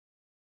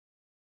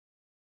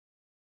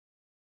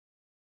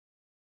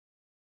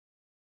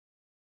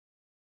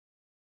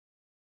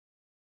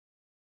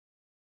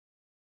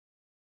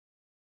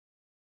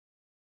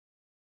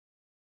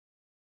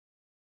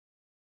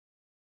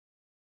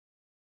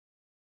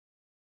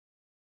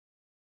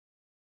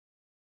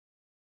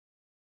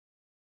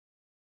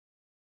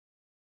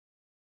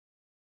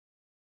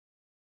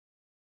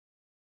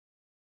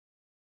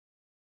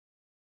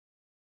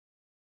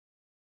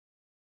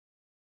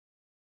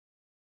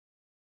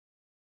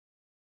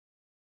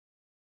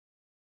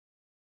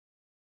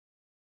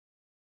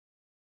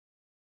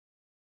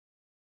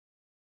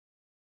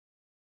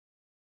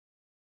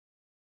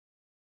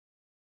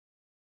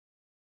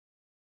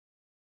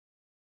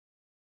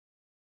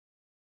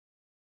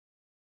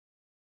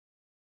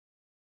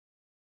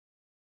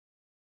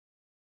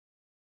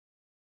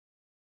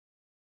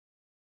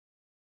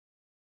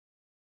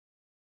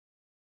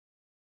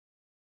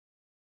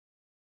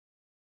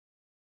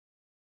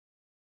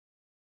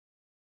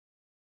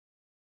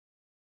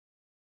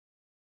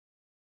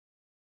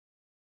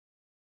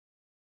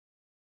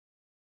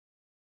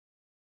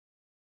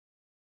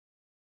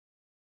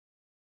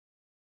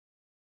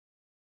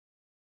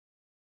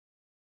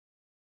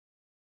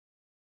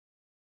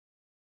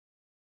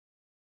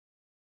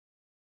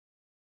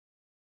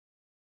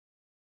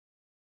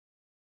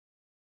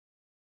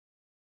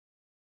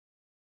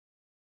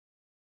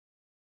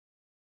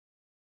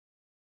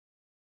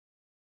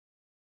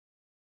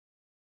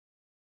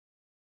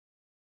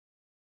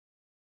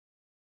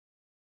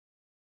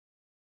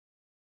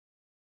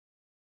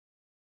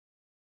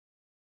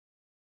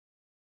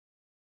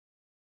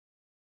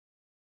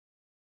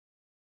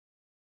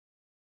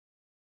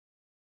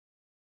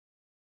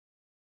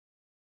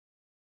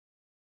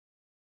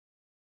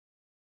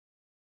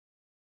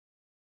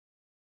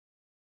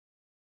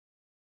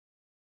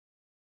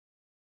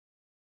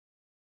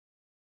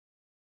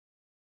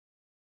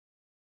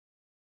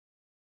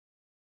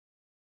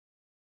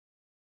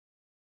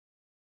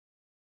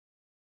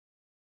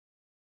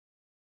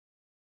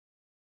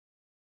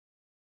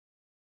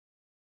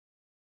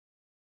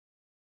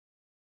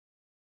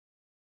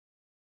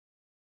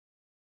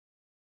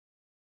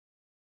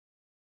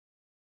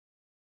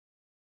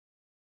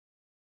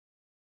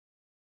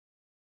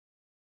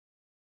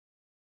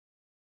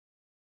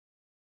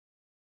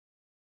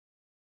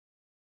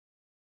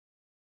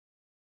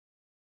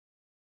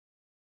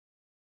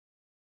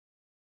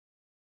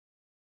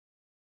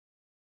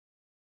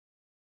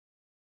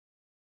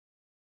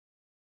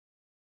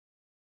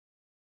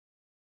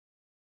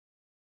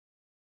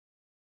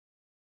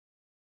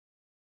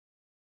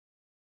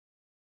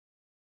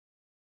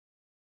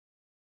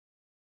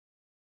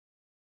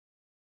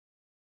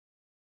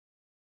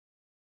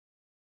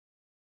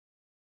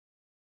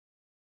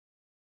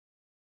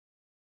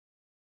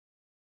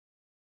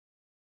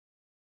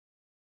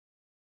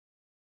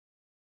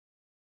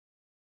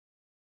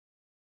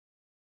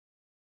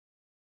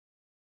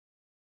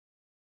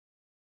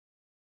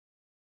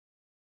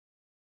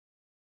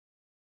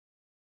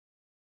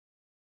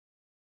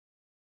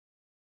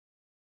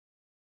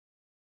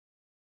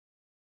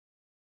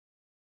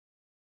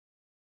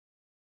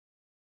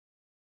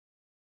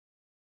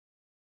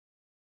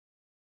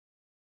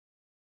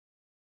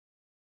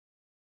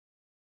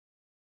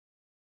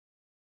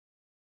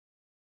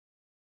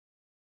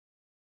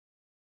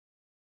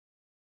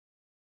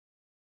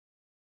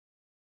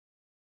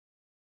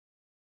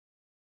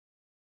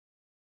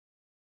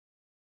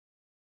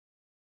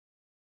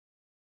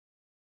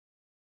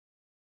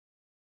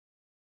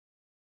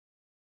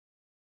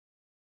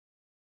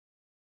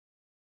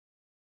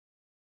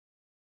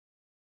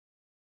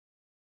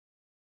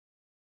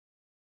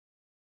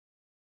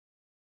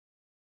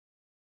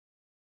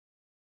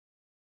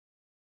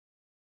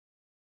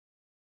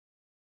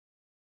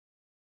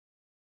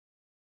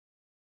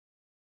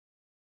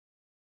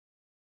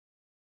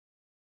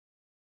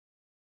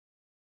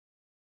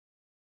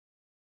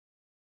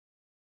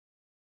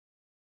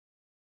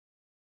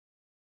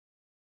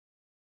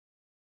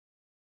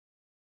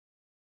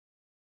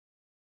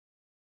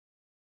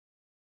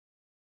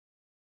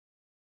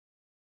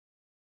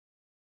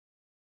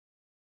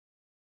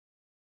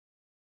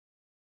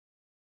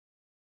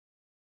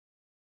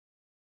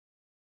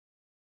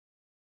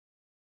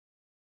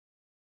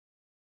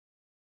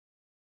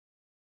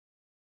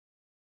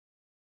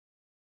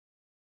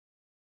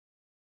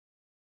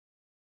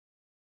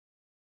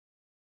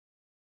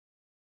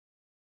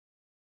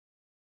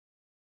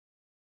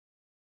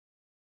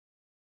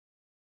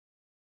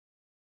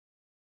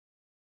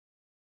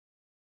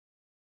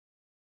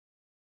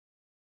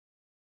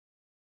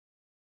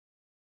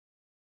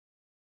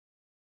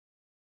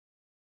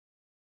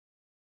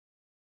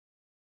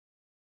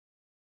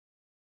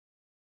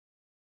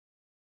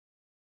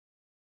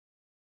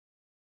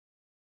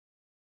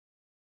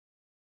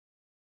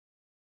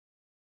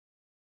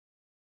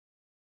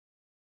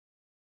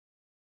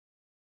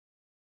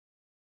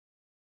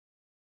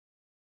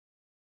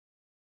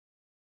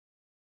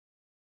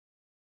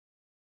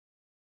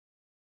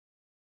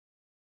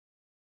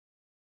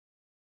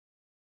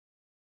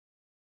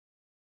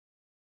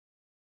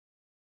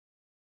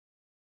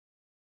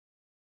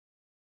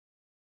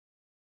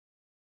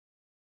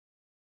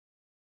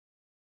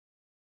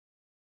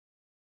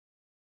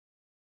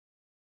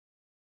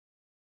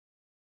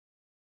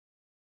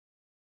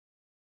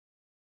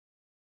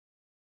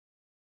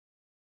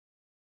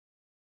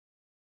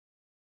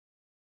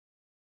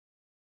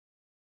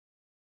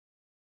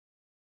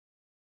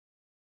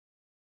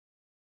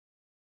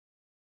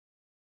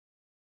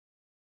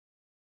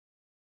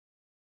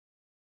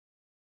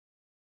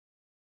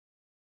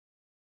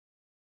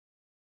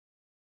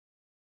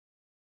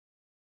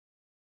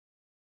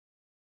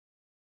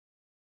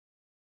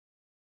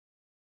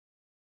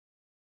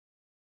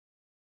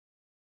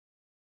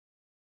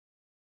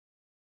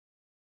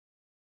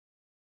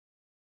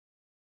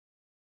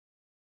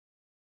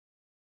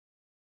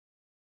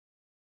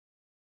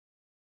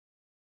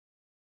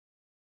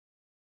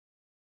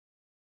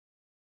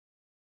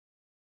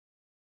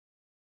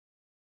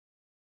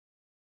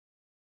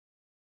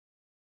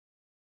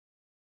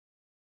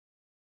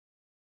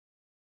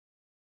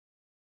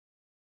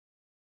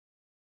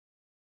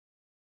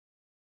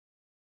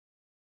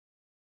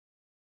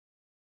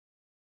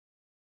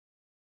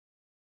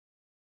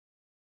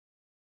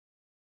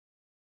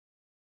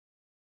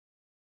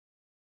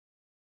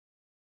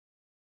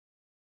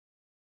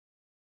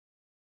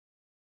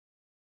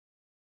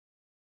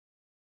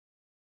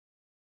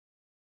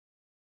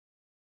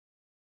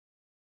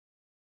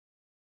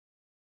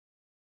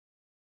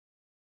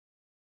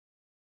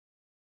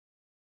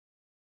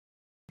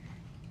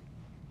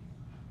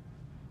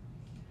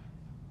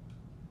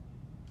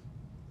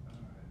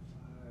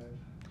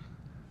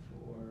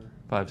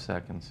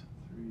seconds.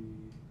 3,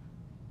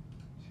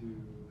 2,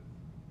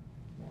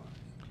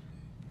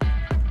 1.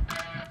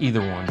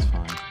 Either one's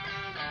fine.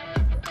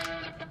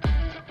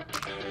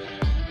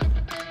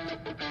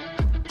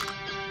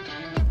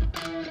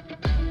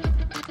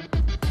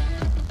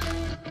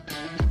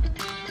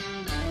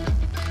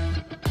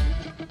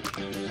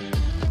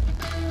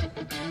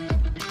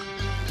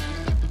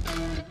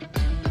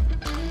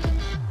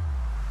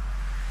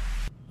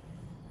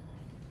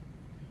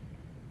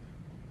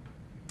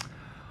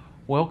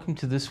 Welcome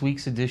to this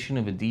week's edition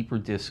of A Deeper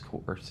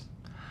Discourse.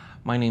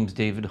 My name's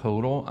David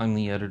Hodel. I'm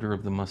the editor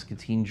of the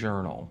Muscatine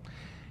Journal.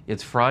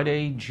 It's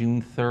Friday,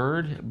 June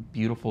 3rd,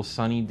 beautiful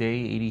sunny day,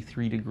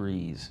 83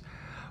 degrees.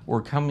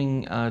 We're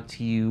coming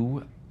to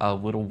you a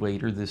little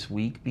later this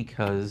week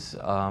because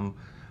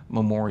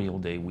Memorial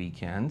Day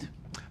weekend.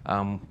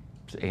 I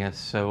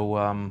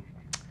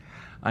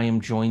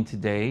am joined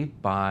today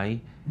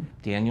by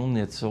Daniel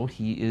Nietzel.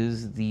 He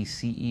is the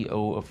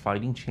CEO of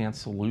Fighting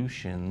Chance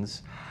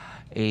Solutions,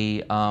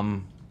 a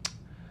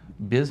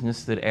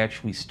business that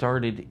actually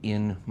started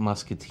in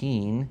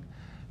Muscatine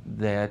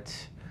that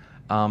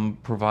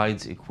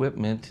provides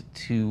equipment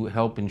to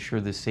help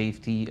ensure the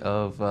safety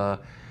of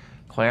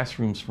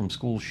classrooms from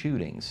school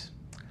shootings.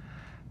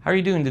 How are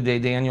you doing today,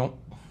 Daniel?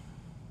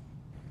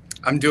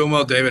 I'm doing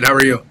well, David. How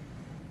are you?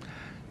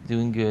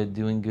 Doing good,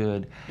 doing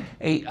good.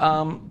 Hey,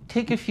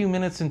 take a few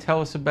minutes and tell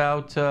us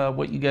about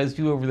what you guys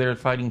do over there at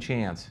Fighting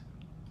Chance.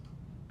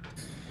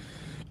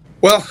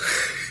 Well,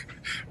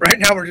 right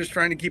now we're just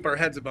trying to keep our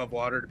heads above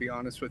water, to be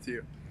honest with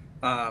you.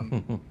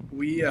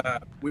 We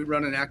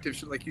run an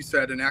active, like you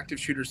said, an active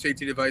shooter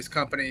safety device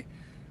company.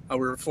 We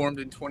were formed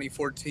in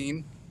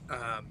 2014.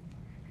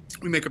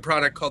 We make a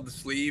product called the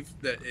Sleeve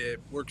that it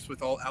works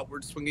with all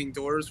outward swinging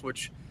doors,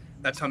 which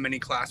that's how many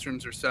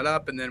classrooms are set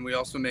up. And then we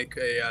also make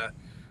the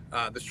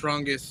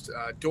strongest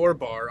door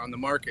bar on the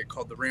market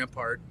called the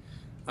Rampart.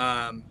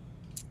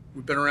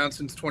 We've been around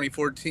since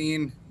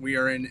 2014. We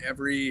are in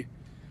every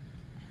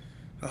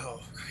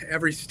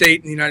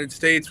state in the United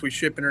States. We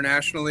ship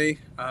internationally,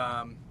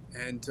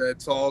 and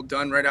it's all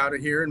done right out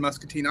of here in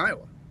Muscatine,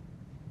 Iowa.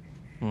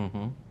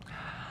 Mm-hmm.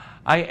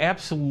 I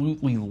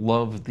absolutely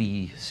love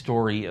the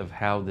story of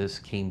how this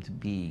came to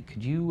be.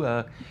 Could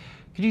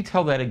you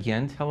tell that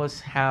again? Tell us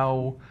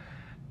how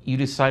you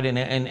decided,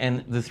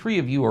 and the three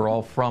of you are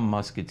all from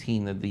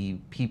Muscatine. That the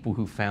people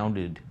who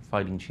founded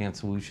Fighting Chance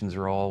Solutions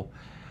are all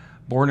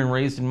born and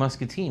raised in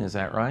Muscatine. Is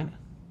that right?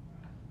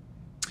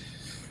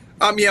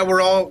 Yeah,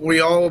 we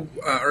all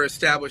are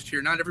established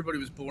here. Not everybody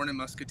was born in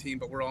Muscatine,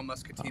 but we're all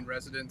Muscatine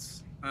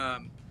residents.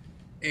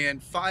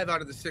 And 5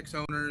 out of the 6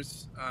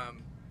 owners,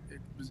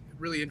 it was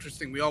really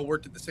interesting. We all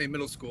worked at the same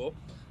middle school.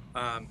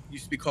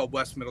 Used to be called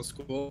West Middle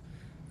School.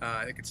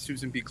 I think it's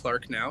Susan B.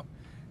 Clark now.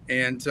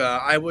 And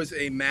I was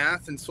a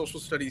math and social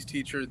studies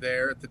teacher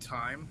there at the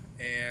time.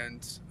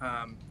 And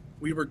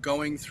we were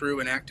going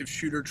through an active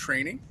shooter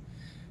training.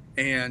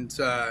 And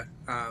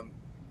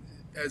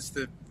as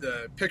the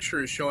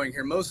picture is showing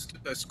here, most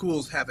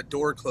schools have a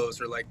door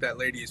closer like that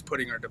lady is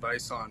putting our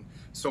device on.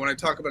 So when I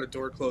talk about a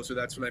door closer,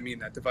 that's what I mean,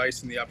 that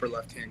device in the upper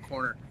left-hand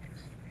corner.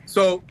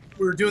 So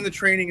we were doing the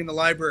training in the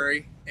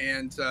library,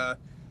 and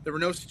there were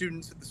no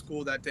students at the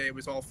school that day. It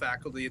was all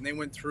faculty, and they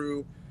went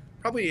through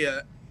probably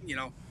an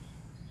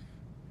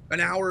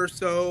hour or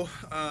so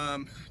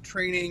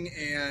training,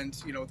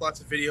 and with lots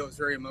of video. It was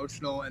very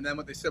emotional. And then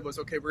what they said was,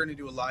 okay, we're going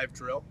to do a live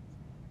drill.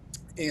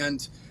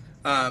 And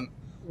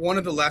one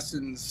of the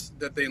lessons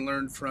that they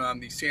learned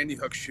from the Sandy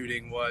Hook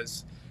shooting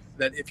was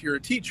that if you're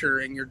a teacher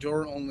and your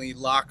door only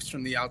locks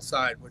from the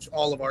outside, which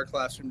all of our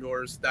classroom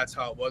doors, that's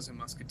how it was in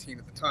Muscatine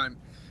at the time,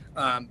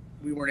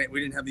 we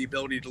didn't have the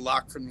ability to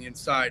lock from the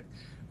inside.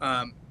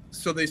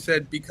 So they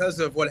said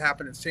because of what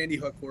happened at Sandy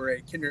Hook, where a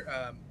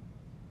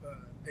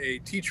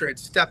teacher had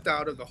stepped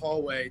out of the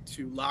hallway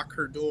to lock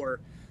her door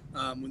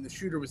when the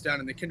shooter was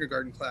down in the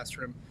kindergarten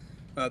classroom,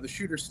 the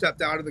shooter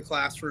stepped out of the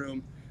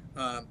classroom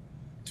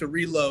to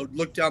reload,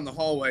 looked down the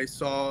hallway,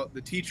 saw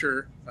the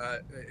teacher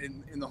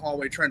in the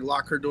hallway trying to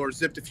lock her door,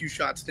 zipped a few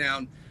shots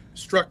down,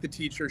 struck the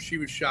teacher. She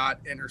was shot,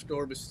 and her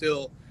door was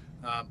still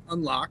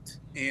unlocked,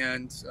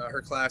 and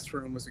her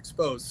classroom was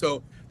exposed.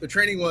 So the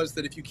training was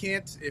that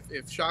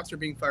if shots are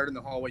being fired in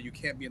the hallway, you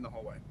can't be in the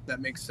hallway. That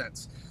makes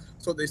sense.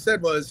 So what they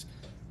said was,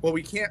 well,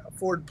 we can't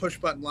afford push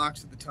button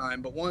locks at the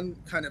time, but one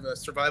kind of a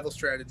survival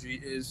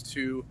strategy is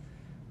to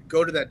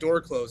go to that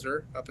door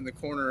closer up in the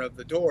corner of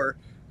the door.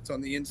 It's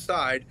on the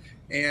inside,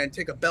 and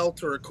take a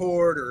belt or a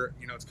cord, or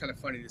it's kind of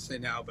funny to say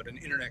now, but an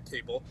internet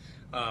cable.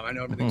 I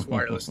know everything's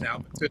wireless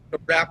now, but to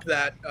wrap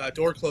that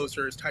door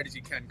closer as tight as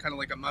you can, kind of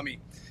like a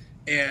mummy.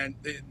 And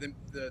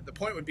the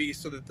point would be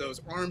so that those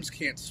arms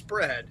can't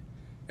spread,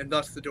 and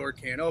thus the door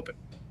can't open.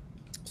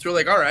 So we're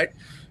like, all right.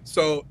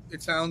 So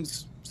it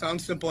sounds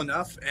simple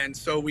enough, and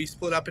so we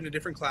split up into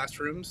different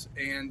classrooms,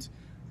 and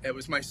it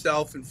was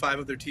myself and 5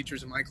 other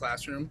teachers in my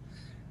classroom,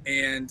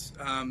 and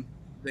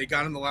they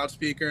got on the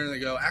loudspeaker and they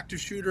go, active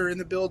shooter in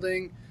the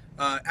building,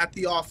 at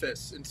the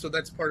office. And so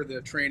that's part of the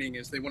training,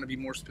 is they want to be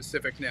more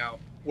specific now.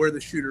 Where the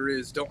shooter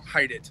is, don't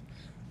hide it.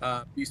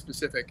 be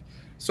specific.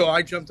 So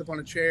I jumped up on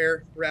a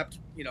chair, wrapped,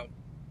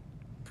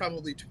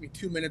 probably took me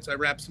 2 minutes. I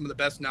wrapped some of the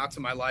best knots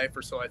of my life,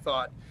 or so I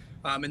thought.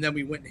 And then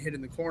we went and hid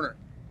in the corner.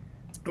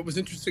 What was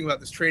interesting about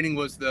this training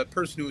was the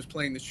person who was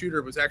playing the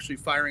shooter was actually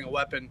firing a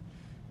weapon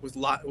with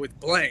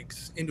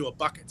blanks into a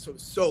bucket. So it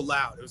was so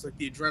loud. It was like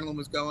the adrenaline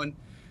was going.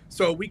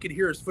 So we could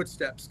hear his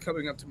footsteps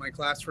coming up to my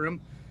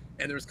classroom,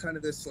 and there was kind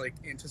of this like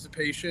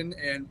anticipation,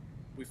 and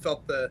we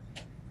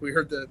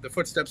heard the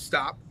footsteps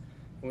stop,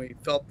 and we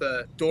felt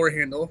the door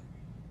handle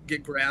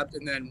get grabbed,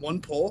 and then one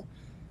pull,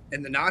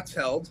 and the knots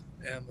held,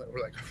 and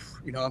we're like,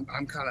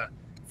 I'm kind of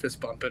fist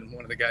bumping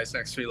one of the guys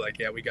next to me, like,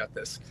 yeah, we got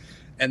this.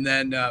 And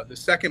then the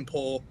second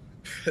pull,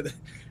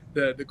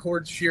 the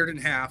cord sheared in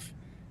half.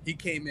 He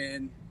came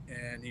in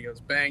and he goes,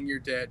 bang, you're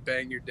dead,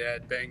 bang, you're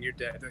dead, bang, you're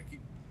dead. Like, he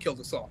killed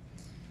us all.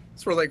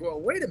 So we're like, well,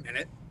 wait a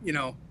minute.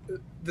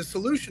 The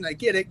solution, I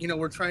get it.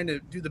 We're trying to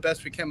do the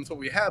best we can with what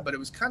we have, but it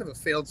was kind of a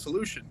failed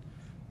solution.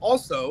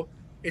 Also,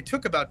 it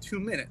took about 2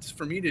 minutes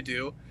for me to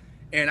do,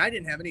 and I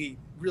didn't have any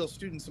real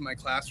students in my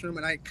classroom.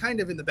 And I kind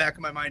of in the back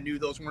of my mind knew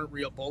those weren't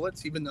real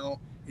bullets, even though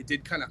it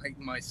did kind of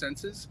heighten my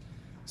senses.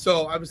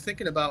 So I was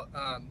thinking about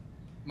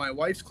my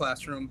wife's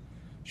classroom.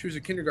 She was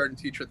a kindergarten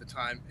teacher at the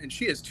time, and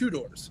she has 2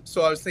 doors.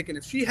 So I was thinking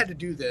if she had to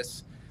do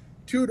this,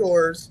 2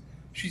 doors,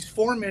 she's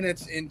 4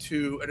 minutes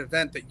into an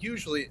event that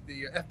usually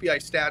the FBI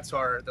stats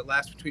are that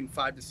lasts between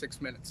 5 to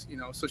 6 minutes.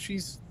 So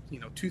she's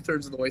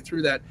 2/3 of the way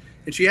through that,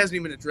 and she hasn't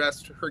even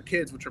addressed her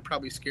kids, which are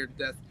probably scared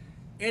to death,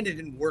 and it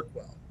didn't work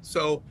well.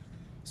 So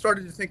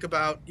started to think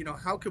about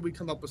how could we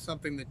come up with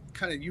something that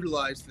kind of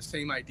utilized the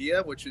same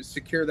idea, which is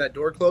secure that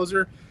door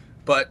closer,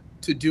 but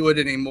to do it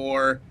in a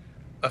more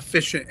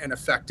efficient and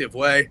effective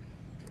way.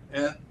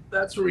 And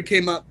that's where we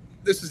came up.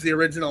 This is the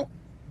original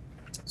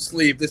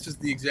sleeve. This is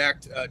the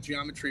exact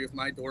geometry of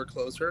my door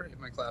closer in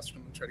my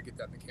classroom. I'll try to get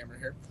that in the camera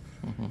here.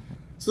 Mm-hmm.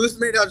 So this is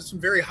made out of some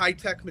very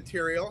high-tech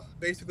material.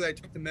 Basically, I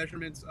took the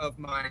measurements of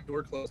my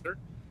door closer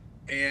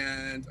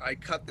and I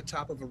cut the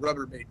top of a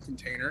Rubbermaid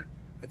container.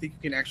 I think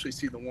you can actually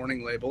see the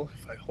warning label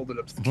if I hold it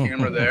up to the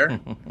camera there.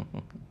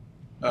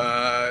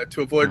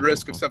 To avoid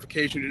risk of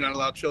suffocation, do not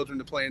allow children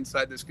to play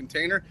inside this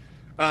container.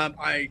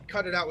 I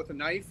cut it out with a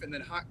knife and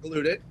then hot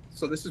glued it.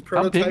 So this is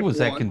prototype 1. How big was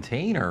that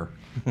container?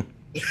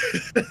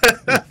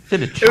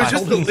 Fit a child it was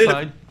just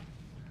inside?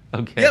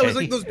 Okay. Yeah, it was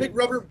like those big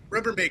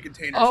Rubbermaid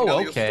containers.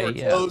 Oh, okay.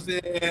 Store clothes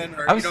in,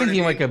 or, I was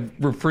thinking like a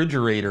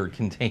refrigerator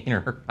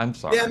container. I'm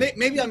sorry. Yeah,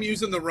 maybe I'm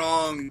using the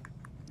wrong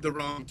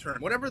term.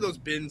 Whatever those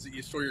bins that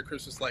you store your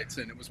Christmas lights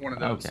in, it was one of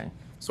those. Okay.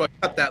 So I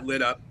cut that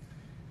lid up.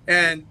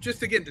 And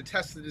just again to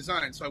test the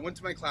design. So I went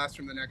to my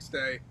classroom the next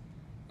day.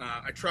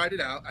 I tried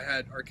it out. I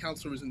had our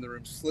counselor was in the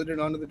room, slid it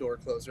onto the door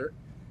closer,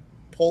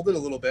 pulled it a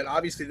little bit.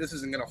 Obviously, this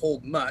isn't going to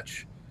hold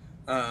much,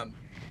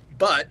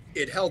 but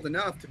it held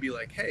enough to be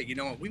like, hey, you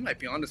know what? We might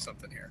be onto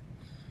something here.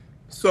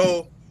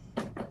 So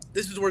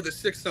this is where the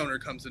 6th owner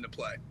comes into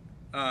play.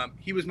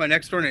 He was my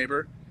next door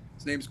neighbor.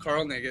 His name's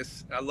Carl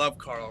Negus. I love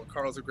Carl.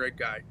 Carl's a great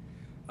guy.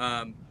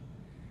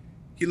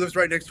 He lives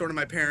right next door to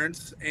my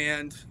parents,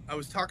 and I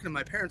was talking to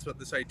my parents about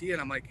this idea,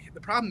 and I'm like,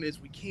 the problem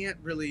is we can't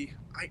really,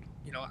 I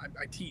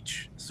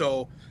teach,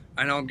 so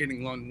I know I'm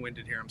getting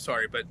long-winded here. I'm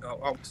sorry, but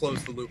I'll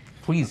close the loop.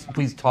 Please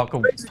talk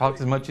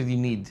as much as you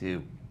need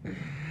to.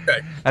 Okay.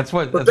 That's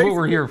what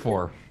we're here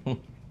for. All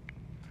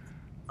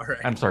right.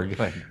 I'm sorry,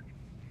 go ahead.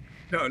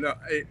 No.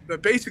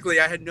 But basically,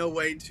 I had no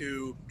way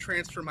to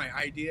transfer my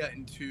idea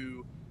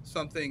into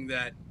something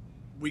that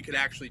we could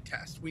actually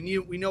test. We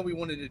know we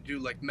wanted to do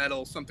like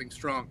metal, something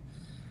strong.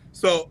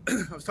 So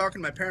I was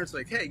talking to my parents,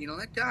 like, hey,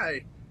 that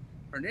guy,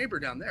 our neighbor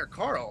down there,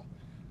 Carl,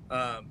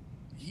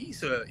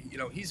 he's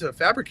a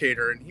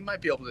fabricator, and he might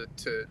be able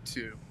to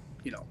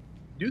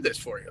do this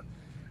for you.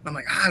 And I'm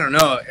like, I don't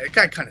know, that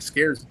guy kind of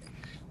scares me.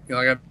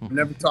 I've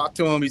never talked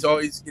to him. He's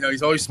always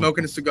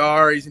smoking a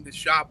cigar. He's in the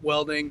shop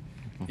welding.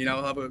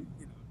 He'll have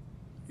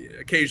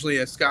occasionally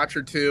a scotch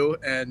or two.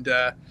 And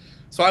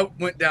so I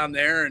went down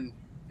there and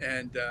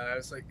I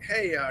was like,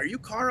 hey, are you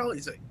Carl?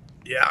 He's like,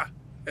 yeah.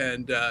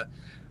 And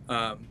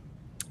I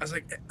was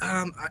like,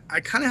 I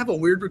kind of have a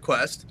weird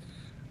request.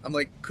 I'm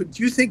like,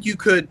 do you think you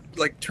could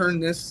like turn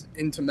this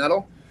into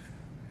metal?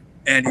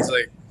 And he's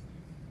like,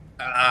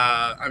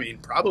 I mean,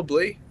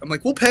 probably. I'm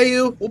like, we'll pay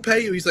you.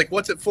 He's like,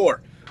 what's it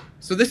for?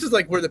 So this is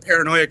like where the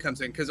paranoia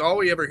comes in, because all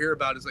we ever hear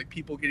about is like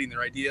people getting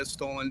their ideas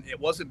stolen. It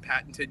wasn't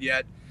patented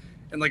yet.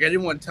 And like, I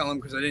didn't want to tell him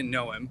because I didn't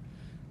know him,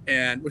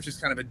 and which is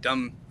kind of a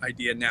dumb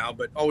idea now,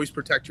 but always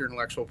protect your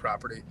intellectual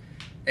property.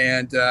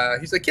 And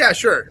he's like, yeah,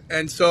 sure.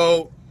 And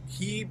so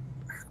we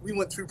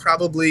went through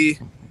probably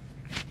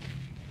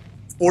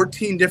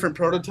 14 different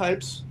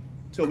prototypes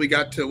till we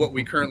got to what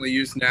we currently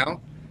use now.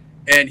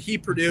 And he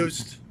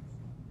produced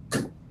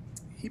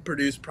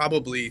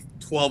probably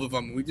 12 of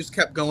them. We just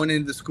kept going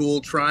into the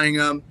school, trying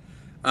them.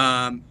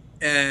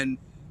 And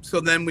so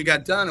then we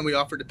got done and we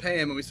offered to pay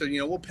him. And we said,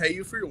 we'll pay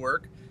you for your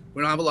work.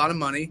 We don't have a lot of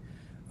money.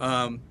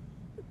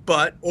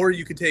 Or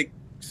you could take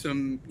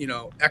some,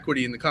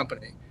 equity in the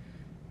company.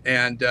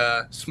 And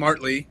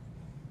smartly,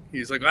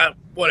 he's like,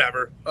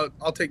 whatever,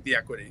 I'll take the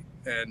equity.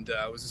 and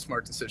it was a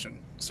smart decision.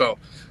 So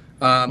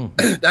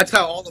that's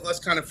how all of us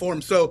kind of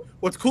formed. So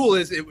what's cool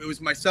is it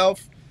was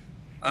myself,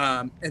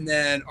 and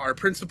then our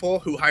principal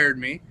who hired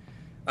me,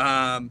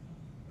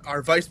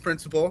 our vice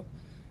principal,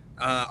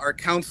 our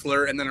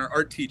counselor, and then our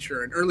art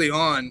teacher. And early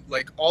on,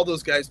 like all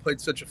those guys played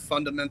such a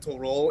fundamental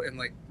role in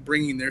like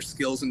bringing their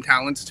skills and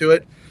talents to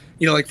it.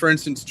 You know, like for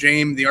instance,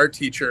 James, the art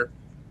teacher,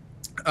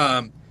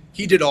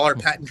 he did all our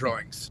patent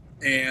drawings,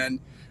 and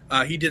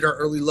he did our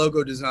early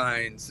logo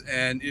designs.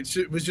 And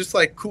it was just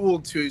like cool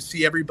to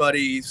see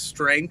everybody's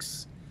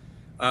strengths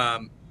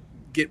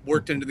get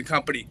worked into the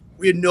company.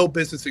 We had no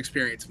business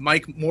experience.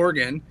 Mike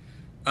Morgan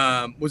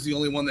was the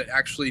only one that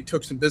actually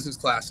took some business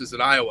classes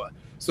at Iowa.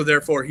 So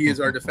therefore, he is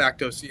our de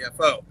facto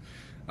CFO.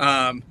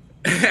 And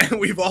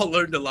we've all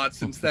learned a lot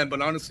since then.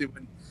 But honestly,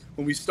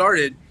 when we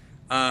started,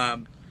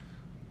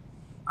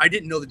 I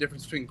didn't know the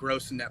difference between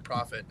gross and net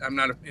profit. I'm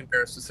not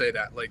embarrassed to say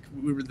that. Like,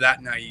 we were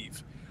that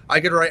naive. I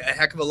could write a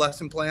heck of a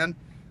lesson plan,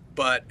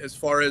 but as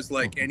far as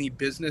like any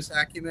business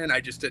acumen, I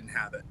just didn't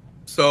have it.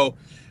 So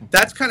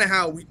that's kind of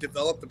how we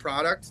developed the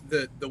product.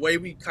 The way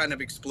we kind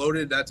of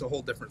exploded, that's a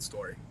whole different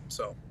story.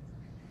 So.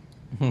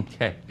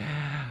 Okay.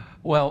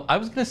 Well, I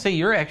was going to say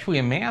you're actually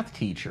a math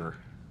teacher.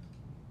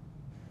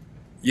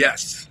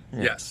 Yes.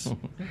 Yeah. Yes.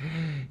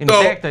 In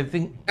fact, I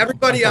think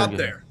everybody out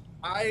there,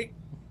 I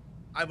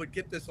would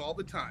get this all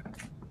the time.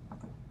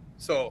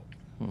 So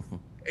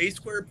a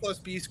squared plus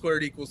b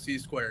squared equals c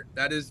squared.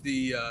 That is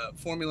the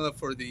formula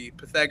for the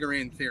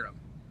Pythagorean theorem.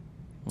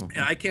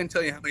 And I can't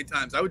tell you how many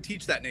times I would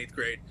teach that in 8th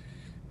grade.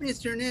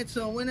 Mr.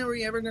 Nietzel, when are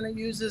we ever going to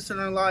use this in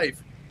our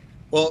life?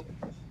 Well,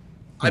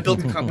 I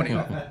built a company.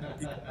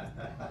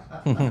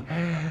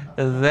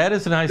 That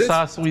is an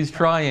isosceles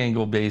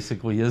triangle,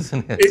 basically,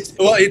 isn't it?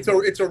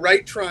 It's a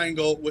right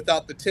triangle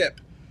without the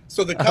tip.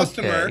 So the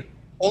customer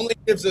only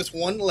gives us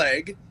one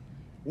leg.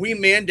 We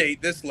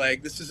mandate this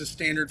leg. This is a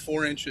standard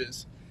 4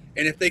 inches.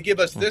 And if they give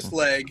us this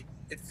leg,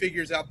 it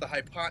figures out the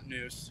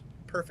hypotenuse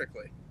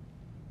perfectly.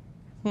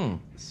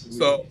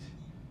 So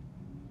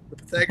the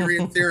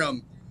Pythagorean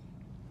theorem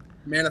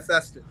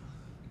manifested.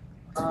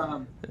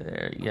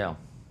 There you go.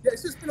 Yeah,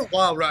 it's just been a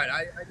wild ride.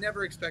 I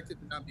never expected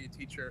to not be a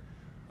teacher.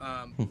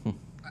 I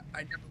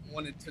never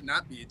wanted to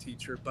not be a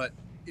teacher, but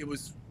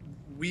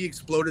we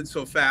exploded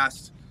so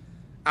fast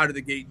out of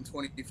the gate in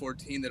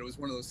 2014 that it was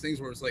one of those things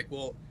where it was like,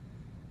 well,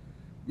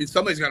 I mean,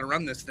 somebody's got to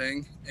run this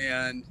thing.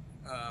 And,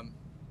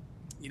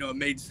 it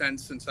made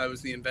sense since I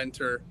was the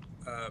inventor.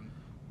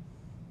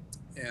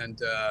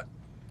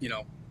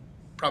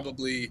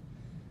 Probably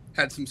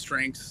had some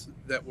strengths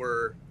that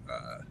were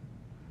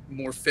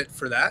more fit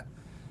for that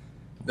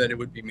it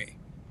would be me.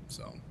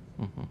 So,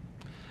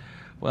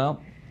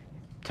 Well,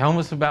 tell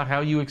us about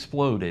how you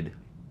exploded.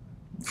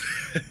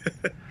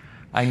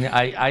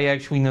 I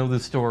actually know the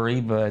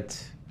story,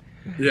 but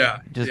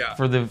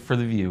for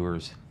the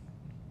viewers.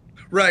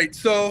 Right.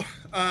 So,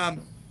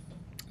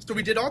 so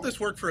we did all this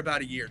work for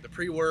about a year. The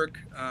pre-work,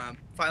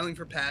 filing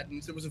for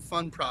patents. It was a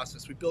fun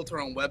process. We built our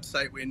own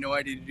website. We had no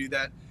idea to do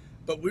that,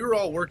 but we were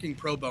all working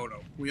pro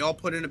bono. We all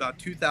put in about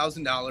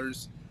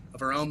 $2,000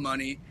 of our own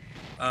money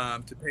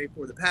to pay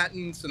for the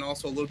patents and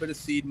also a little bit of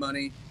seed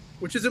money,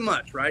 which isn't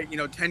much, right?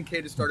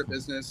 $10K to start a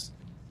business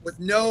with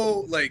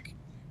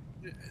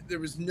there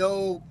was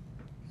no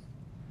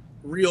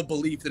real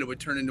belief that it would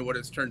turn into what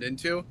it's turned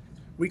into.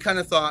 We kind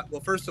of thought,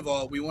 well, first of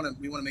all, we want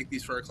to make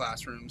these for our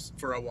classrooms,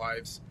 for our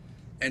wives.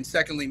 And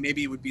secondly,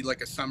 maybe it would be like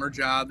a summer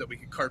job that we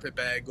could carpet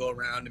bag, go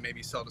around and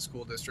maybe sell to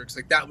school districts.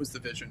 Like that was the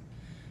vision.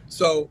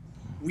 So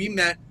we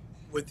met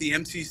with the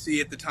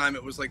MCC at the time.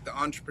 It was like the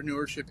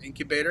entrepreneurship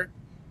incubator.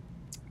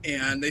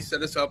 And they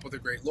set us up with a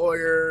great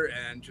lawyer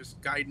and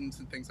just guidance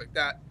and things like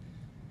that.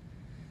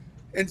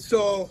 And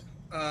so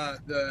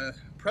the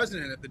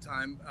president at the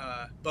time,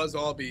 Buzz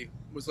Albee,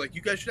 was like,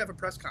 you guys should have a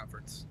press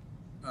conference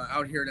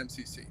out here at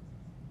MCC.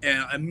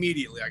 And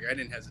immediately, I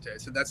didn't hesitate. I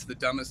said, that's the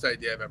dumbest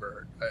idea I've ever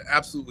heard.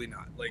 Absolutely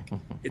not. Like,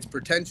 it's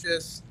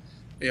pretentious.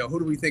 Who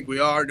do we think we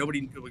are?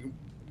 Nobody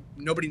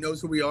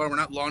knows who we are. We're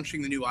not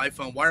launching the new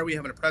iPhone. Why are we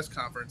having a press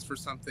conference for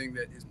something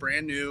that is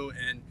brand new?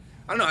 And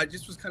I don't know. I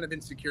just was kind of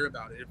insecure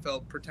about it. It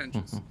felt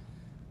pretentious.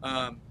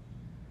 And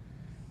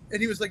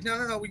he was like,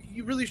 no,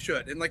 you really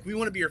should. And like, we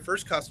want to be your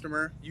first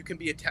customer. You can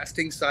be a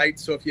testing site.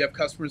 So if you have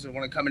customers that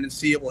want to come in and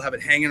see it, we'll have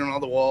it hanging on all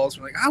the walls.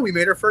 We're like, we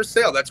made our first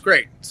sale. That's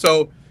great.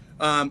 So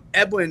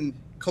Edwin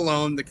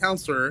Cologne, the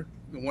counselor,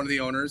 one of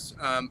the owners,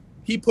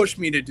 he pushed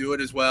me to do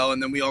it as well.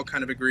 And then we all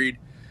kind of agreed.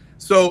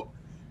 So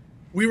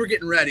we were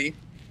getting ready.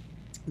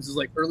 This is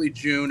like early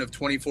June of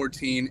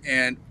 2014.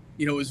 And,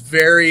 it was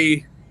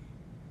very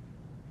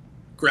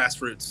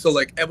grassroots. So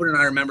like Edwin and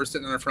I remember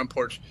sitting on our front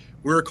porch.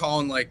 We were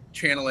calling like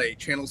Channel 8,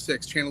 Channel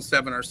 6, Channel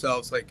 7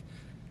 ourselves, like,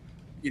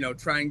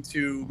 trying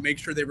to make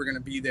sure they were going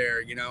to be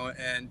there,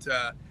 and,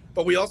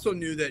 but we also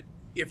knew that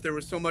if there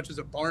was so much as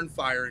a barn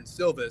fire in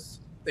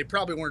Silvis, they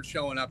probably weren't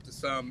showing up to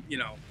some,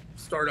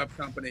 startup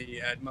company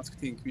at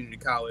Muscatine Community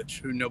College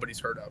who nobody's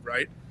heard of,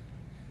 right?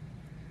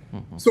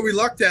 So we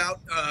lucked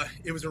out.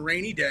 It was a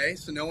rainy day,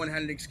 so no one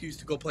had an excuse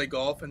to go play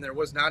golf, and there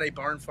was not a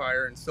barn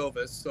fire in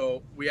Silvis.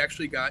 So we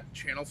actually got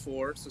Channel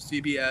 4, so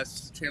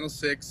CBS, Channel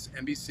 6,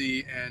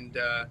 NBC, and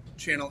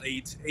Channel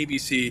 8,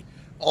 ABC,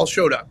 all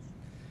showed up.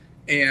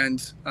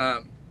 And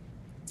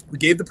we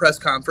gave the press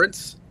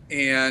conference,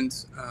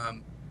 and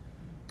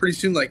pretty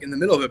soon, like in the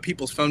middle of it,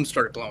 people's phones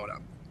started blowing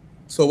up.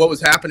 So what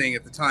was happening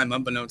at the time,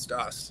 unbeknownst to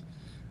us,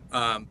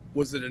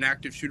 was that an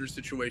active shooter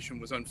situation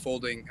was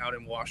unfolding out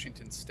in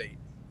Washington State.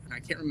 I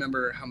can't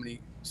remember how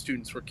many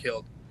students were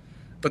killed,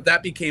 but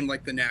that became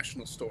like the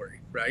national story,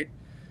 right?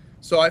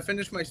 So I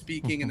finished my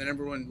speaking, and then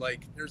everyone,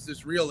 like, there's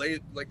this real,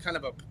 like, kind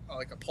of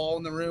a pall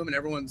in the room, and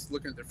everyone's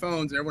looking at their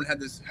phones, and everyone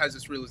has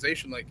this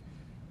realization, like,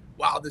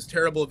 wow, this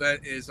terrible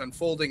event is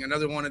unfolding,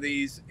 another one of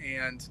these,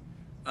 and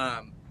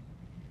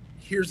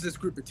here's this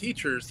group of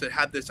teachers that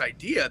had this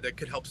idea that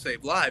could help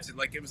save lives, and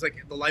like it was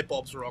like the light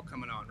bulbs were all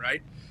coming on,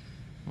 right?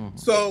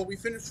 So we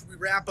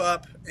wrap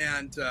up,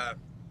 and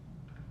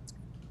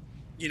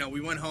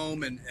we went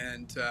home,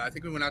 and I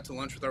think we went out to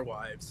lunch with our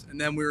wives, and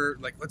then we were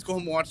like, let's go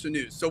home and watch the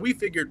news. So we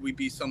figured we'd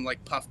be some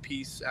like puff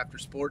piece after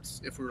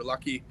sports if we were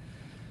lucky.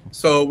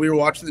 So we were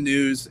watching the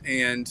news,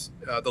 and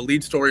the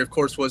lead story, of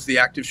course, was the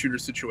active shooter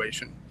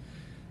situation.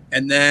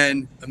 And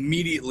then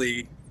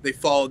immediately they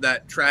followed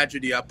that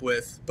tragedy up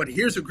with, but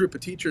here's a group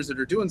of teachers that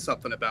are doing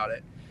something about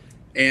it.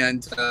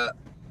 And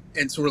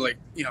so we're like,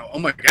 oh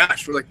my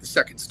gosh, we're like the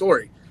second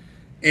story.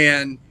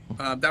 And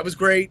that was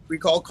great. We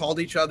called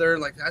each other,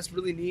 like, that's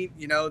really neat,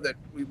 that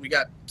we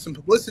got some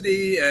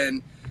publicity.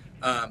 And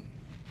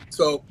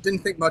so didn't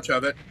think much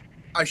of it.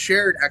 I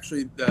shared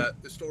actually the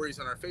stories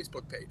on our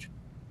Facebook page.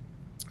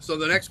 So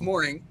the next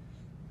morning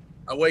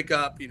I wake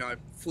up, I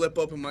flip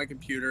open my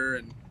computer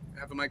and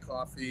having my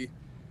coffee.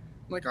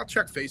 I'm like, I'll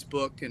check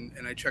Facebook.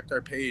 And I checked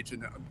our page,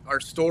 and our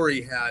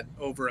story had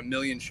over 1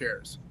 million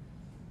shares.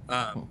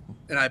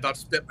 And I about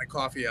spit my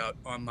coffee out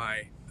on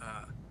my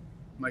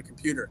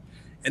computer.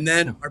 And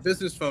then our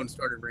business phone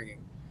started ringing,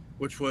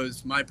 which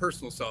was my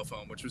personal cell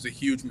phone, which was a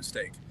huge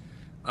mistake.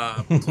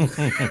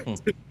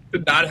 To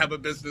not have a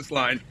business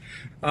line.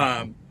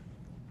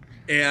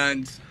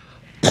 And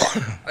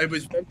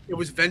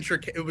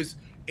it was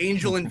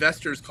angel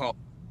investors called.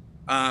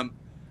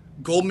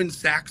 Goldman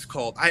Sachs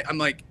called. I'm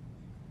like,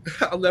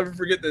 I'll never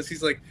forget this.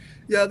 He's like,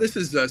 yeah, this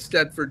is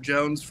Stedford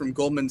Jones from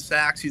Goldman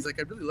Sachs. He's like,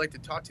 I'd really like to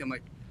talk to you.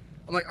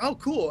 I'm like, oh,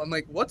 cool. I'm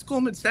like, what's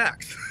Goldman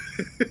Sachs?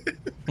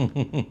 We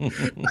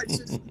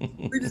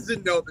just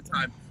didn't know at the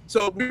time.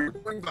 So we were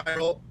going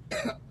viral,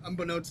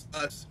 unbeknownst to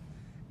us.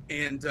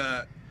 And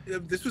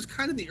this was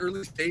kind of the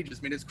early stages.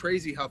 I mean, it's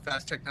crazy how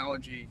fast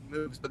technology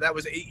moves, but that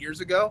was 8 years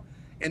ago.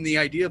 And the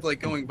idea of like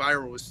going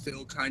viral was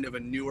still kind of a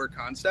newer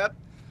concept,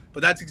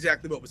 but that's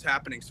exactly what was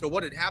happening. So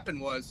what had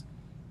happened was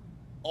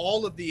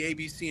all of the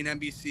ABC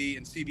and NBC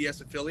and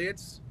CBS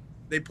affiliates,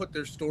 they put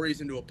their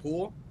stories into a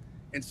pool.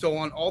 And so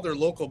on all their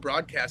local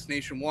broadcasts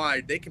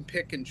nationwide, they can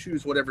pick and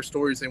choose whatever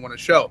stories they want to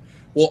show.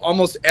 Well,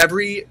 almost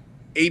every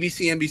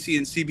ABC, NBC,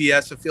 and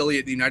CBS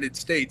affiliate in the United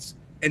States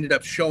ended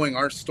up showing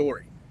our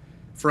story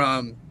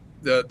from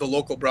the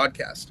local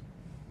broadcast.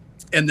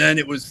 And then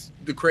it was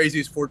the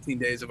craziest 14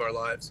 days of our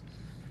lives.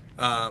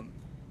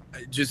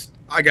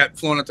 I got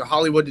flown up to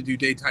Hollywood to do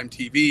daytime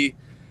TV.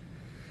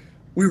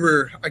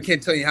 I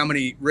can't tell you how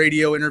many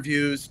radio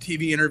interviews,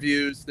 TV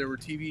interviews. There were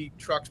TV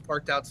trucks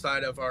parked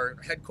outside of our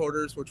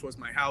headquarters, which was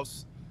my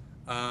house.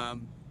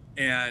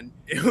 And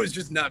it was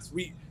just nuts.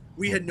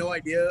 We had no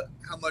idea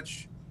how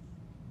much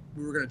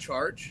we were going to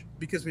charge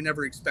because we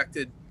never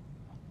expected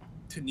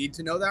to need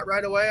to know that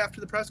right away after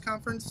the press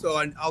conference.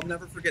 So I'll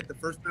never forget the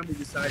first time we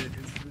decided,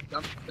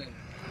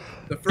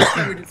 the first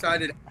time we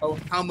decided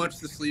how much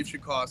the sleeve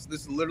should cost.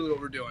 This is literally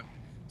what we're doing.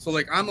 So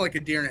like, I'm like a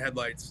deer in the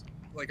headlights.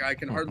 Like I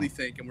can hardly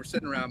think, and we're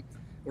sitting around,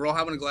 we're all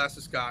having a glass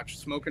of scotch,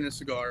 smoking a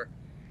cigar,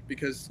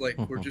 because like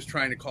we're just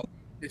trying to call.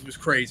 It was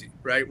crazy,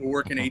 right? We're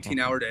working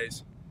 18-hour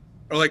days.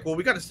 We're like, well,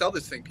 we got to sell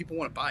this thing. People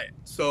want to buy it.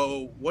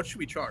 So what should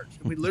we charge?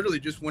 And we literally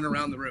just went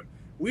around the room.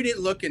 We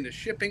didn't look into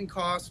shipping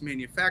costs,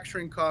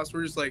 manufacturing costs.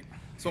 We're just like,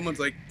 someone's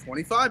like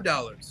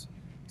 $25,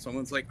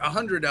 someone's like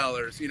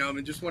 $100,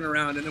 and just went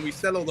around, and then we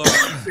settled on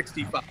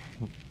 $65.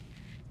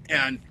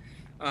 And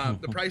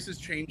the price has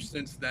changed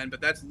since then, but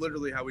that's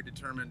literally how we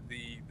determined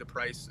the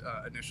price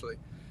initially.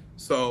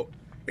 So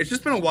it's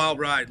just been a wild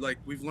ride. Like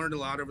we've learned a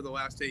lot over the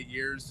last 8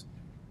 years.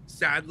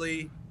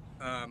 Sadly,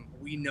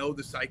 we know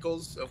the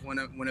cycles of when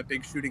a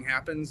big shooting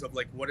happens, of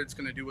like what it's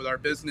going to do with our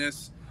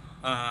business,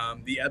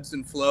 the ebbs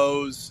and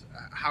flows,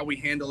 how we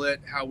handle it,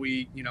 how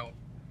we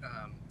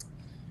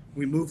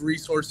move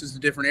resources to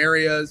different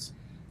areas.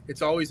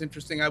 It's always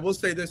interesting. I will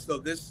say this though,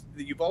 the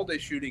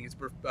Uvalde shooting has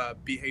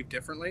behaved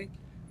differently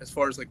as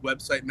far as like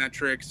website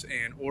metrics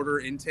and order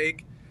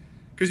intake.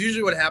 Because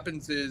usually what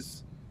happens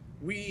is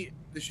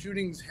the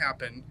shootings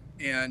happen,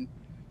 and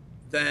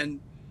then,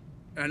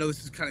 and I know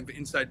this is kind of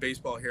inside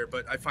baseball here,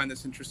 but I find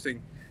this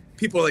interesting.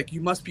 People are like,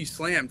 you must be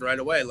slammed right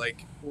away.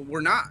 Like, well,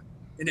 we're not.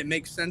 And it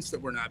makes sense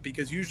that we're not,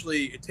 because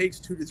usually it takes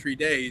 2 to 3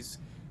 days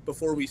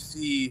before we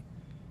see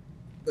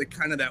like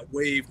kind of that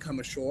wave come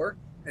ashore.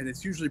 and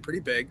it's usually pretty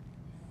big.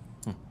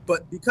 Hmm.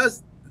 But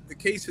because the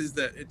case is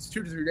that it's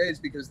 2 to 3 days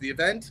because the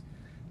event,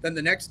 then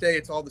the next day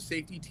it's all the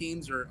safety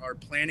teams are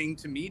planning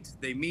to meet.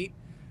 They meet.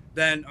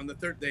 Then on the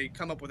third, they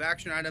come up with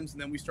action items,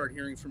 and then we start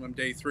hearing from them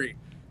day 3.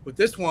 With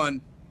this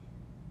one,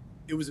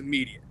 it was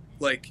immediate.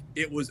 Like,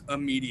 it was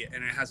immediate,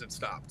 and it hasn't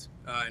stopped.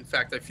 In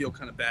fact, I feel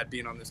kind of bad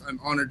being on this. I'm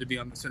honored to be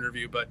on this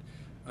interview, but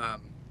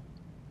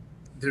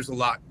there's a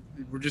lot.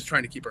 We're just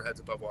trying to keep our heads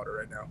above water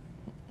right now.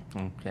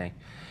 Okay.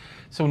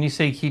 So when you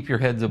say keep your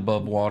heads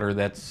above water,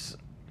 that's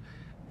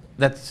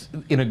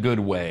in a good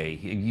way.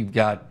 You've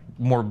got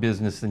more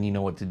business than you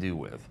know what to do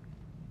with.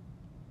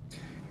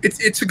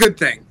 It's a good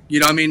thing.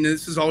 I mean,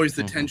 this is always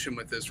the tension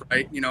with this,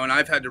 right? And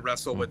I've had to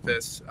wrestle with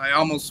this.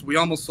 We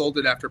almost sold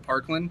it after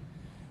Parkland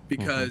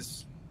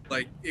because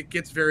like it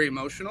gets very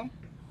emotional.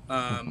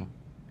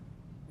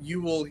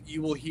 You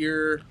will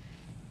hear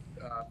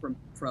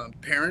from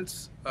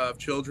parents of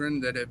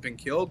children that have been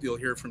killed. You'll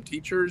hear from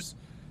teachers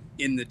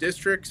in the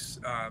districts.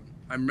 I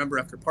remember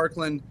after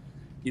Parkland,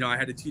 I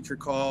had a teacher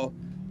call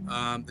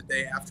the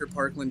day after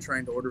Parkland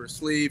trying to order a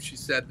sleeve. She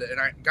said that,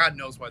 and God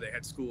knows why they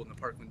had school in the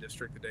Parkland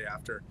district the day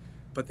after,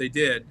 but they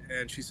did.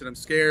 And she said, I'm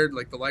scared,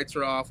 like the lights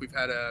are off. We've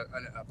had a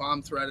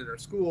bomb threat at our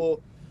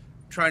school,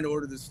 trying to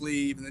order the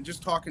sleeve. And then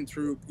just talking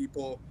through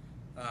people,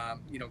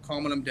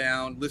 calming them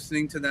down,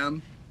 listening to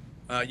them.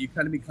 You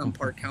kind of become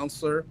part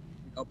counselor,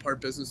 part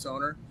business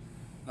owner.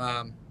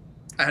 I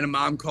had a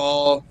mom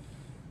call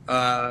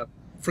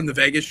from the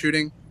Vegas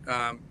shooting,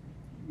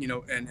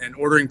 and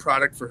ordering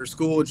product for her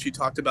school. And she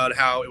talked about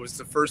how it was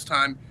the first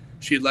time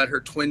she had let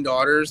her twin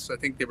daughters, I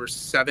think they were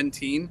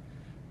 17.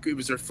 It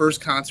was their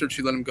first concert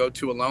she let them go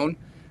to alone.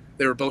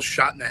 They were both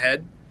shot in the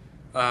head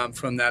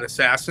from that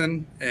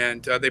assassin.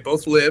 And they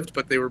both lived,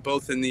 but they were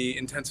both in the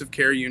intensive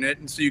care unit.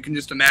 And so you can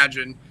just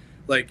imagine,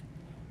 like,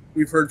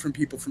 we've heard from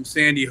people from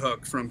Sandy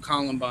Hook, from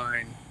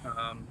Columbine.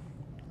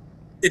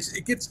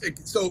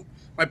 So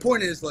my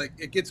point is, like,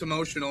 it gets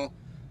emotional.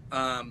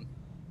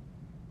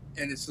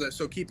 And it's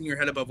so keeping your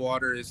head above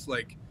water is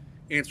like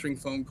answering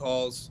phone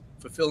calls,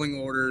 fulfilling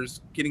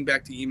orders, getting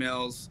back to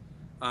emails,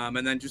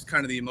 and then just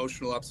kind of the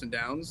emotional ups and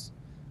downs.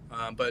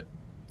 But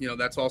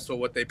that's also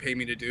what they pay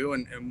me to do,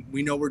 and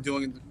we know we're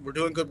doing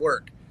good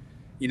work.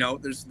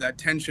 There's that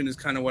tension is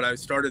kind of what I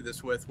started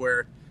this with,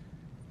 where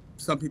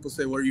some people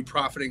say, well, are you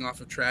profiting off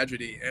of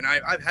tragedy? And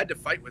I've had to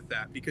fight with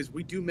that because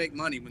we do make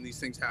money when these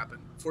things happen,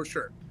 for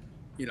sure.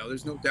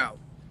 There's no doubt.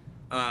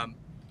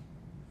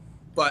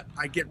 But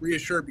I get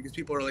reassured because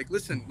people are like,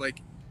 listen,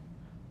 like,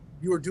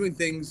 you are doing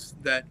things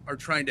that are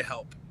trying to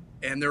help.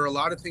 And there are a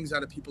lot of things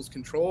out of people's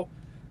control.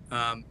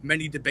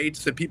 Many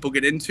debates that people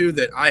get into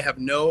that I have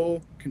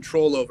no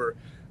control over.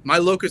 My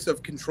locus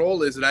of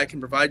control is that I can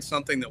provide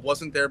something that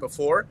wasn't there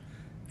before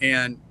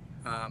and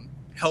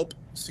help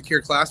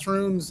secure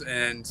classrooms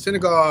and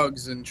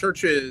synagogues and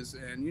churches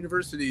and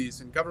universities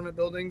and government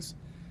buildings.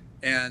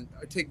 And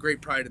I take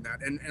great pride in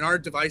that. And our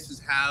devices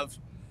have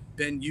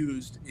been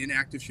used in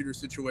active shooter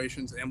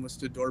situations and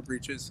withstood door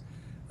breaches.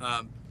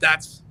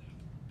 That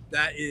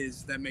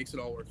makes it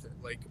all worth it.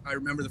 Like, I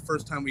remember the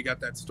first time we got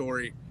that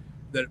story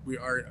that we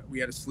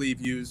had a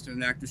sleeve used in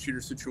an active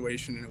shooter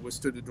situation and it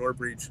withstood a door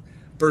breach,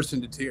 burst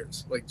into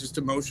tears, like just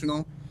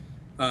emotional.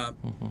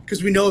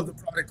 Because we know the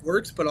product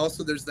works, but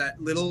also there's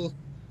that little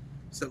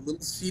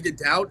seed of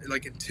doubt,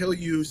 like until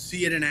you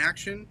see it in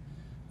action,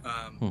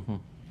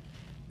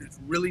 it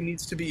really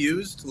needs to be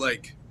used.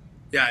 Like,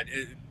 yeah,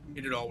 it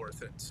made it all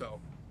worth it.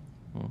 So,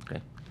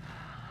 okay.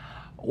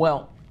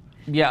 Well,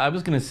 yeah, I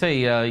was going to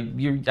say,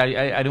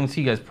 I don't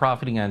see you guys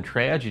profiting on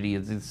tragedy.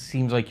 It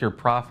seems like you're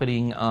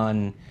profiting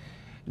on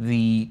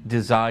the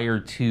desire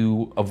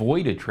to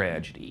avoid a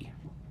tragedy.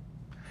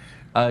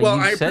 Well,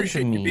 I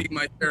appreciate you being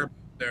my therapist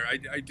there.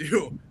 I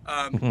do.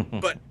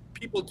 But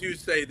people do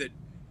say that.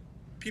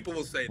 People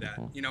will say that,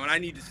 and I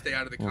need to stay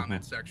out of the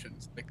comment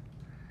sections. Like,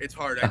 it's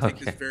hard. I take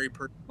this very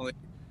personally,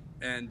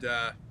 and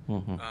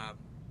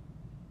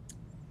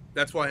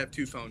that's why I have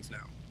 2 phones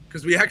now,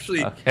 because we actually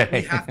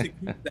we have to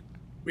keep that.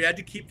 We had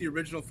to keep the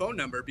original phone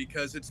number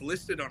because it's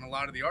listed on a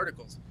lot of the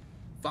articles.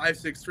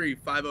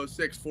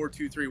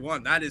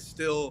 563-506-4231. That is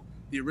still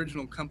the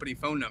original company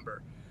phone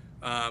number.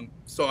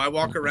 So I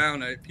walk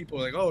around, people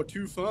are like, oh,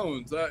 2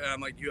 phones. And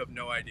I'm like, you have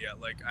no idea.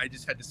 Like, I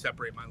just had to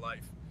separate my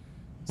life.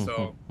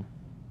 So.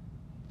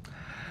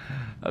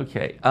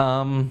 Okay.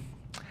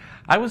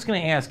 I was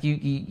going to ask you.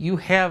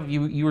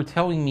 You were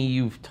telling me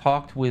you've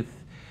talked with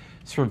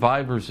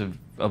survivors of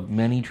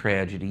many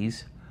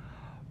tragedies.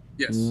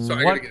 Yes. So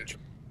I got to get a charge.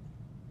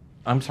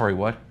 I'm sorry.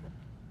 What?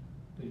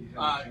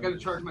 I got to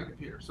charge my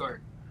computer. Sorry.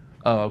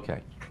 Oh, okay.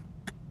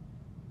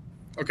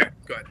 Okay.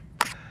 Go ahead.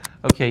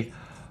 Okay.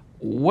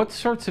 What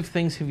sorts of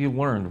things have you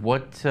learned?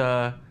 What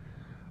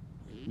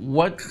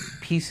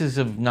pieces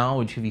of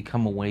knowledge have you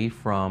come away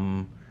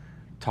from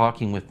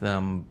talking with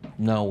them,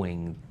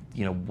 knowing,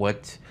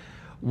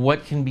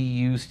 what can be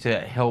used to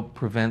help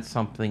prevent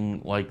something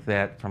like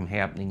that from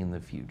happening in the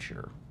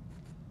future?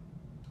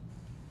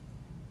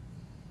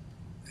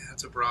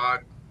 It's a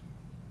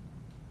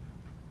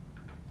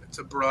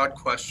broad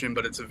question,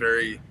 but it's a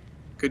very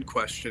Good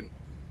question.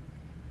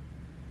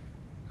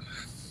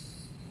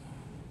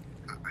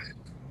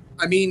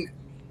 I mean,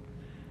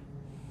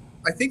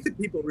 I think that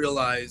people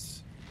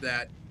realize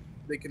that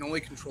they can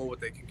only control what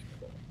they can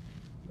control,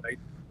 right?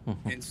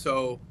 And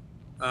so,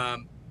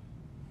 um,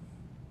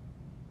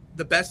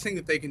 the best thing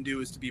that they can do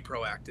is to be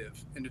proactive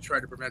and to try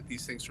to prevent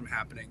these things from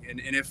happening.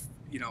 And if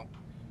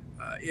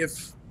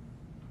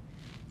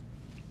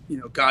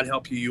God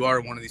help you, you are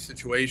in one of these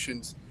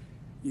situations,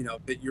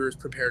 that you're as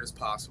prepared as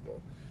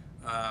possible.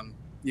 I'm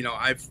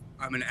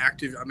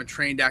a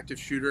trained active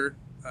shooter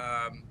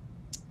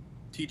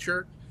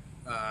teacher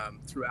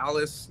through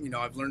Alice.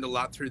 I've learned a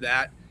lot through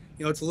that.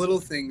 It's little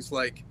things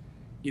like,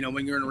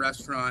 when you're in a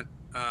restaurant,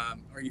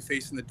 are you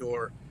facing the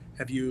door?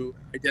 Have you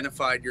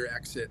identified your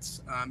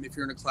exits? If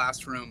you're in a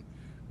classroom,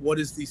 what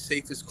is the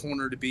safest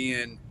corner to be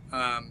in?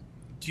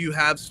 Do you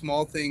have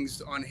small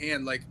things on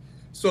hand?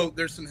 So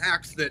there's some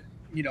hacks that,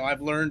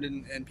 I've learned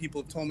and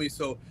people have told me.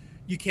 So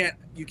you can't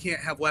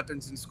have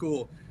weapons in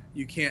school.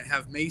 You can't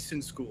have mace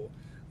in school.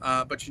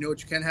 But you know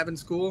what you can have in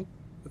school?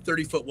 A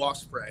 30-foot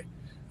wasp spray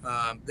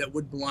that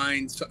would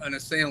blind an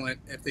assailant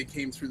if they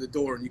came through the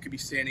door, and you could be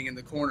standing in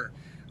the corner.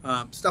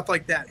 Stuff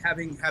like that.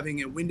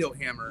 Having a window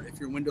hammer if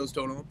your windows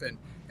don't open,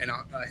 and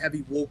a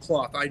heavy wool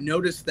cloth. I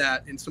noticed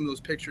that in some of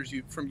those pictures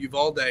from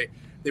Uvalde,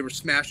 they were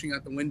smashing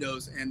out the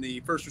windows, and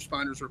the first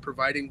responders were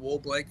providing wool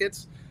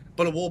blankets.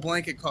 But a wool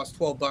blanket costs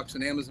 $12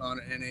 on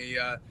Amazon,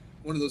 and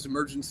one of those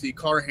emergency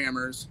car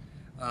hammers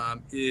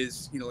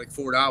is like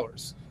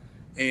 $4.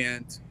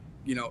 And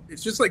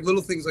it's just like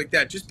little things like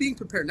that. Just being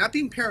prepared, not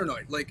being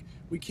paranoid. Like,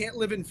 we can't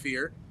live in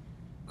fear,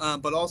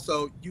 but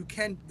also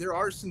there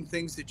are some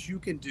things that you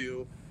can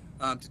do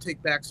to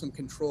take back some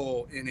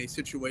control in a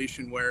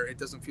situation where it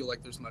doesn't feel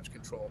like there's much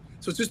control.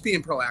 So it's just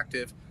being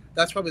proactive.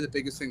 That's probably the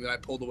biggest thing that I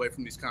pulled away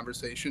from these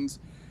conversations.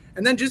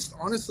 And then just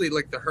honestly,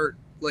 like the hurt,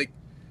 like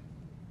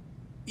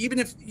even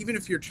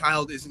if your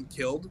child isn't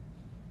killed,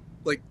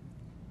 like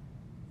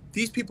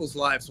these people's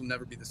lives will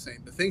never be the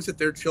same. The things that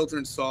their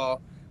children saw,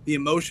 the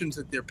emotions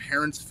that their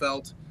parents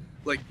felt,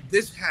 like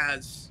this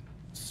has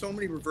so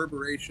many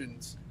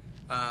reverberations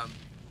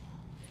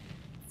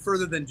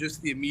further than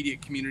just the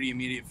immediate community,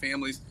 immediate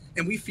families.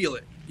 And we feel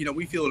it,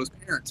 we feel it as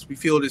parents, we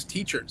feel it as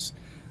teachers.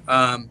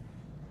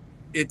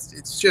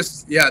 It's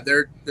just, yeah,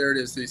 there it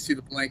is. You see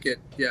the blanket.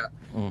 Yeah.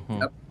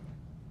 Mm-hmm. Yep.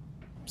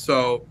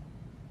 So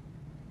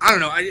I don't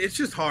know. It's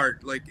just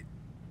hard. Like,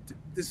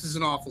 this is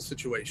an awful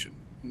situation.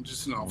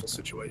 Just an awful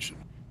situation.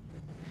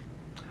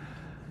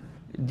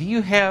 Do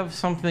you have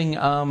something,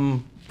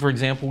 for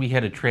example, we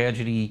had a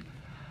tragedy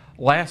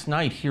last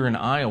night here in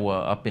Iowa,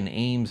 up in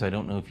Ames. I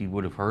don't know if you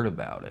would have heard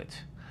about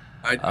it.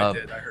 I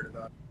did. I heard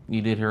about it.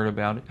 You did hear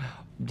about it?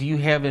 Do you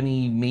have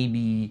any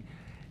maybe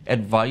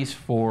advice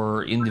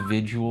for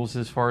individuals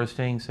as far as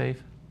staying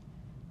safe?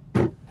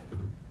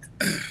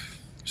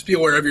 Just be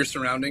aware of your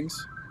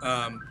surroundings.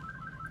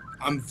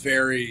 I'm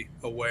very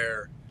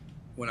aware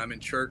when I'm in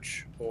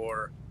church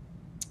or,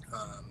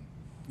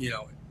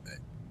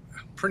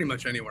 pretty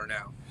much anywhere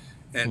now.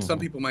 And some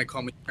people might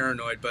call me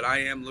paranoid, but I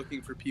am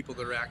looking for people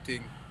that are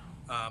acting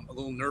a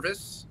little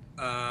nervous,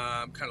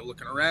 kind of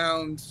looking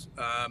around.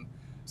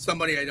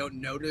 Somebody I don't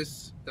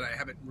notice that I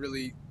haven't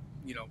really,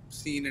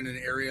 seen in an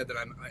area that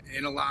I'm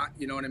in a lot.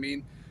 You know what I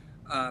mean?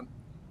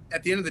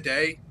 At the end of the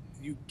day,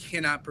 you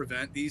cannot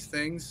prevent these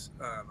things.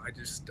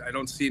 I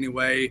don't see any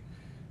way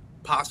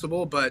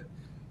possible, but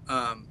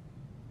I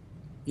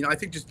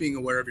think just being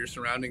aware of your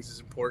surroundings is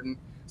important.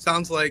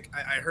 Sounds like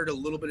I heard a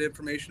little bit of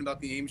information about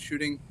the Ames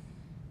shooting.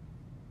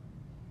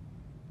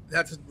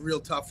 That's a real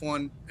tough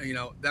one.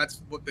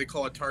 That's what they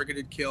call a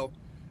targeted kill,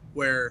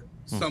 where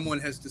someone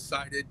has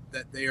decided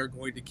that they are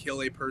going to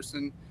kill a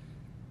person,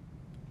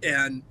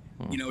 and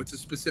it's a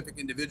specific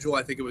individual.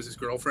 I think it was his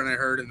girlfriend, I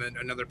heard, and then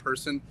another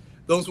person.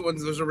 Those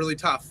are really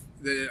tough.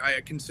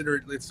 I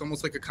consider it's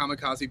almost like a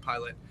kamikaze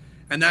pilot.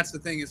 And that's the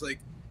thing, is like,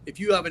 if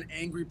you have an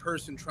angry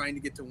person trying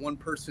to get to one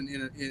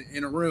person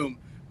in a room,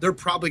 they're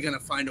probably going to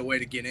find a way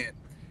to get in.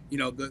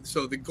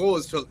 So the goal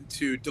is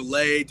to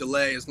delay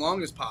as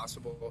long as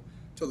possible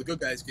till the good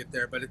guys get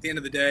there. But at the end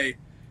of the day,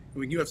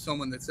 when you have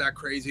someone that's that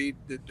crazy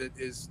that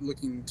is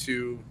looking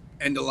to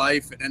end a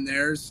life and end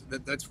theirs,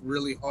 that's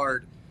really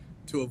hard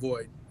to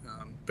avoid.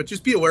 But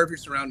just be aware of your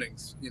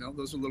surroundings.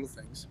 Those are little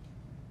things.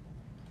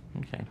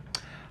 Okay.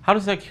 How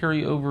does that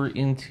carry over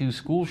into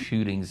school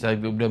shootings? I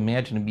would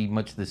imagine it'd be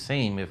much the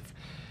same. If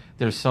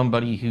there's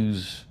somebody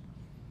who's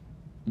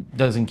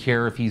doesn't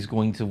care if he's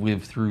going to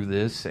live through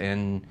this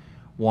and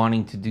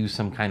wanting to do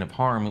some kind of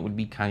harm, it would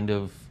be kind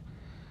of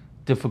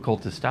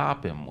difficult to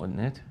stop him,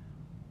 wouldn't it?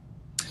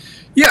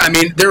 Yeah, I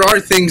mean, there are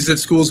things that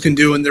schools can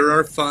do, and there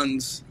are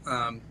funds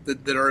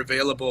that are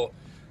available.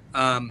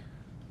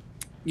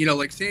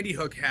 Like Sandy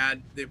Hook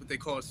had what they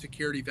call a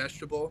security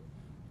vegetable,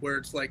 where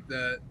it's like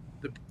the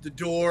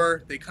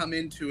door, they come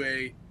into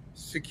a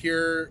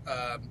secure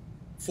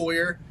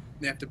foyer,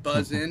 and they have to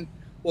buzz in.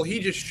 Well, he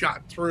just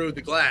shot through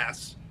the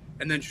glass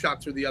and then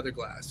shot through the other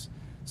glass.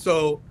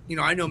 So,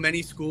 I know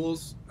many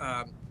schools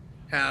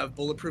have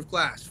bulletproof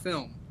glass,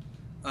 film.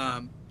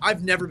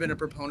 I've never been a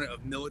proponent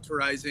of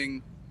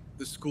militarizing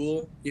the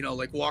school,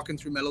 like walking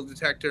through metal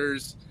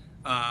detectors,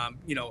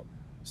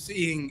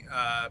 seeing,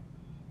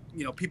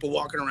 people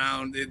walking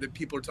around. The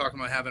people are talking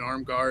about having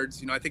armed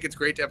guards. I think it's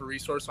great to have a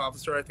resource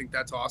officer. I think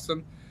that's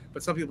awesome.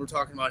 But some people are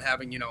talking about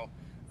having,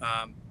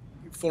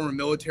 former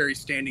military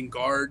standing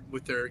guard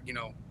with their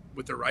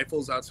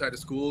rifles outside of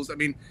schools. I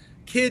mean,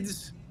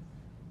 kids,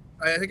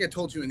 I think I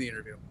told you in the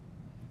interview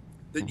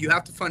that you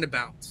have to find a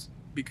balance,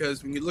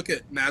 because when you look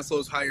at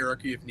Maslow's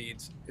hierarchy of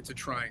needs, it's a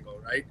triangle,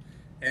 right?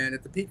 And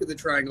at the peak of the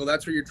triangle,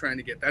 that's where you're trying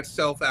to get. That's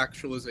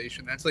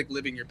self-actualization. That's like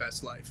living your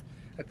best life.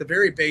 At the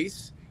very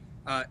base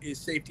is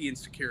safety and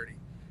security.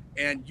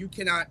 And you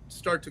cannot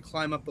start to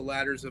climb up the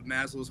ladders of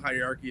Maslow's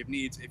hierarchy of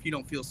needs if you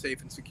don't feel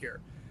safe and secure.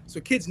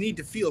 So kids need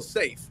to feel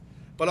safe,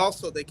 but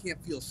also they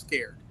can't feel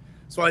scared.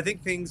 So I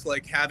think things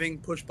like having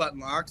push button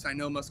locks. I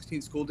know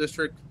Muscatine School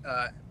District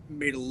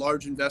made a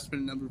large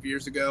investment a number of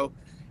years ago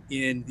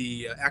in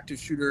the active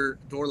shooter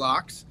door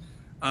locks,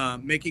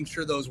 making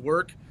sure those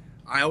work.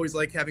 I always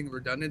like having a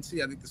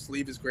redundancy. I think the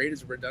sleeve is great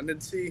as a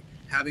redundancy.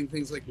 Having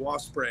things like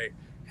wasp spray,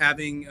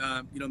 having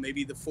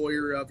maybe the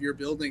foyer of your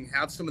building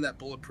have some of that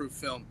bulletproof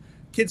film.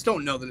 Kids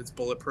don't know that it's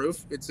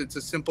bulletproof. It's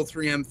a simple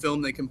 3M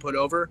film they can put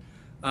over.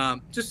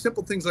 Just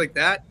simple things like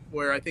that,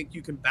 where I think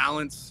you can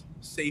balance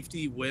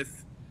safety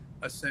with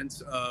a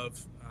sense of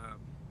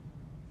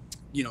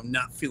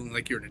not feeling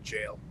like you're in a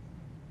jail.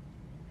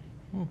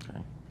 Okay.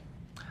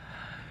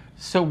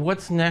 So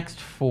what's next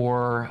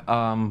for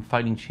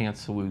Fighting Chance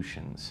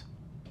Solutions?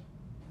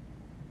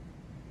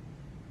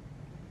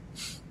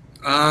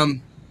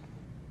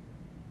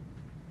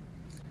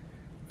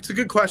 It's a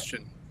good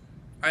question.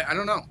 I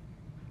don't know.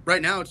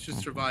 Right now, it's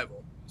just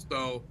survival.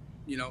 So,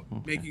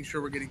 making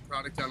sure we're getting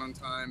product out on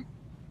time,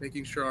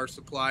 making sure our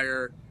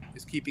supplier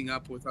is keeping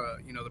up with,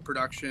 the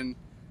production.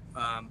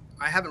 I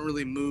haven't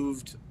really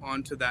moved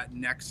on to that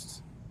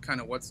next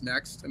kind of what's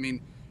next. I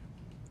mean,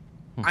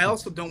 I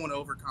also don't want to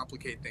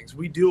overcomplicate things.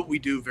 We do what we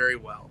do very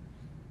well.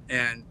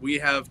 And we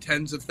have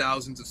tens of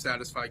thousands of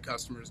satisfied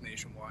customers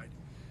nationwide.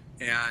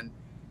 And,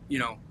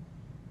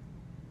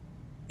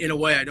 in a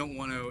way, I don't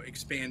want to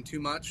expand too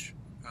much.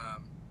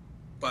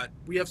 But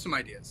we have some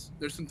ideas.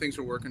 There's some things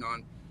we're working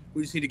on.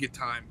 We just need to get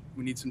time.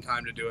 We need some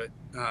time to do it.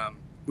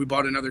 We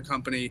bought another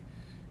company,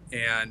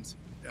 and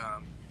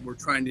we're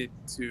trying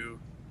to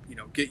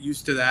get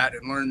used to that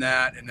and learn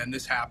that. And then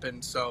this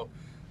happened. So,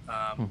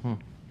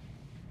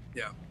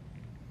 yeah.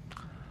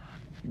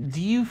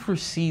 Do you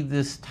foresee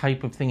this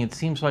type of thing? It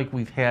seems like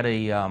we've had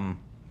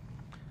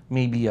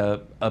maybe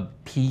a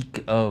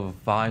peak of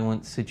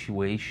violent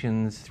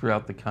situations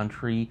throughout the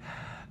country.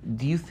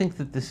 Do you think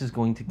that this is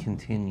going to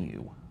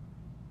continue?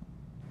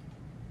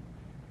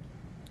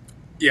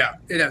 Yeah,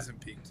 it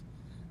hasn't peaked.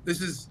 This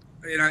is,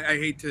 and I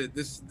hate to,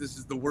 this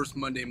is the worst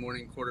Monday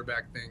morning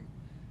quarterback thing,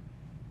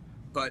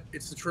 but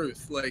it's the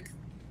truth. Like,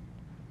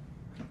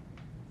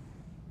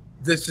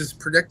 this is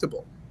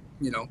predictable,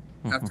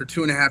 after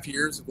 2.5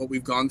 years of what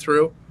we've gone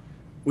through.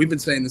 We've been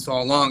saying this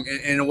all along.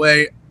 In a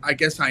way, I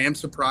guess I am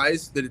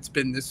surprised that it's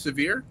been this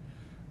severe,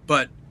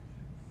 but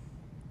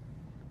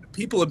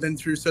people have been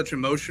through such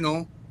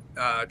emotional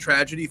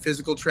tragedy,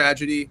 physical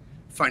tragedy,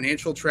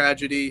 financial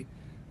tragedy.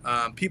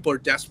 People are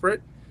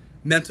desperate.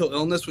 Mental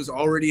illness was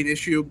already an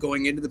issue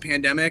going into the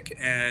pandemic,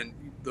 and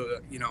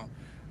the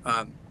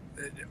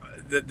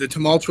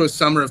tumultuous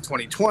summer of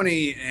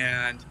 2020,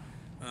 and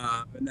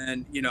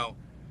then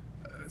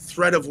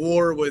threat of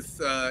war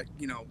with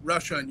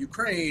Russia and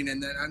Ukraine,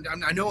 and then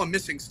I know I'm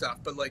missing stuff,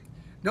 but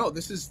no,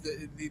 this is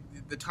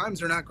the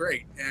times are not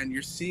great, and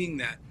you're seeing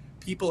that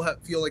people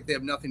feel like they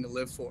have nothing to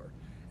live for,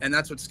 and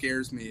that's what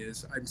scares me.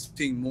 Is I'm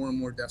seeing more and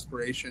more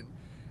desperation.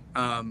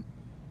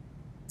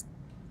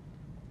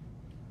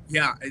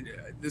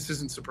 This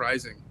isn't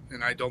surprising,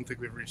 and I don't think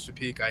we've reached a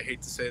peak. I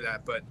hate to say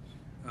that, but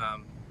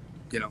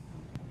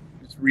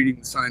just reading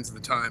the signs of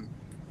the time.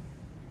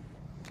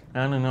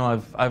 I don't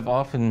know. I've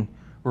often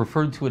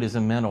referred to it as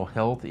a mental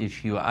health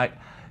issue.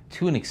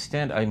 To an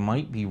extent, I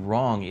might be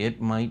wrong. It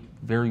might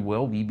very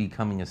well be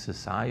becoming a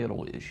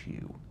societal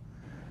issue.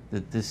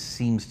 That this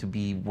seems to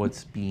be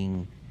what's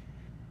being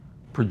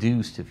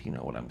produced, if you know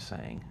what I'm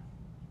saying.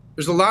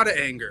 There's a lot of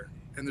anger,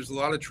 and there's a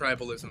lot of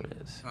tribalism. It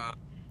is.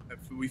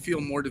 We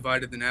feel more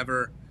divided than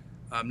ever.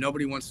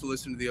 Nobody wants to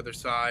listen to the other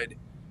side,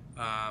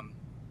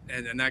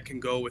 and that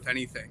can go with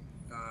anything.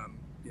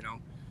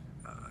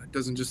 It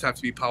doesn't just have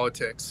to be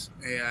politics.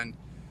 And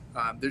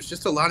there's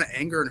just a lot of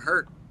anger and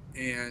hurt.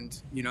 And,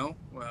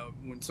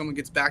 when someone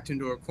gets backed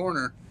into a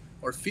corner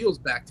or feels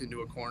backed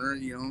into a corner,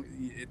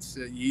 it's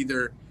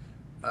either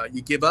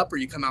you give up or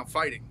you come out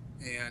fighting.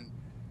 And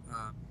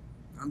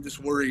I'm just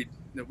worried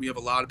that we have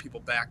a lot of people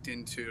backed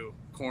into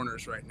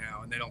corners right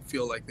now, and they don't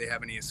feel like they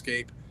have any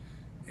escape.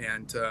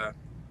 And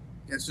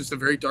it's just a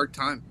very dark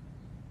time.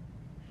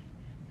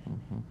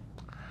 Mm-hmm.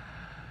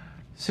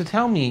 So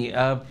tell me,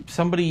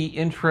 somebody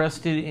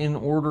interested in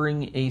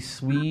ordering a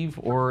sleeve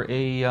or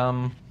a,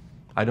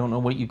 I don't know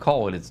what you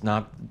call it. It's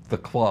not the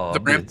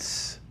club.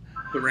 It's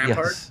the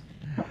Rampart. Yes.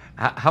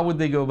 How would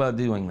they go about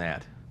doing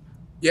that?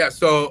 Yeah,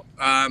 so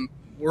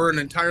we're an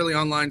entirely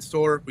online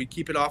store. We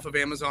keep it off of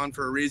Amazon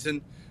for a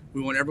reason.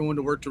 We want everyone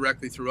to work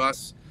directly through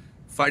us.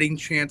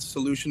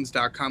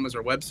 FightingChanceSolutions.com is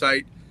our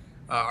website.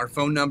 Our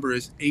phone number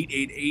is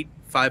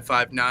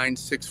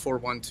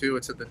 888-559-6412.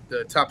 It's at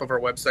the top of our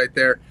website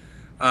there.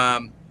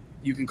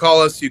 You can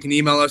call us, you can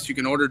email us, you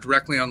can order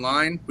directly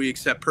online. We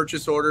accept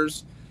purchase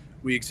orders,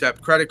 we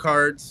accept credit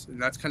cards,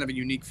 and that's kind of a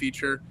unique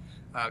feature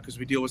because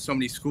we deal with so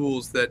many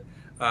schools that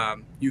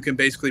you can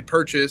basically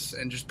purchase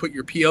and just put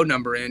your PO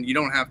number in. You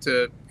don't have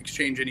to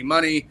exchange any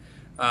money.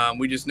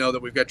 We just know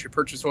that we've got your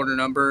purchase order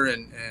number,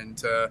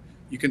 and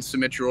you can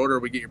submit your order.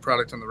 We get your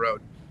product on the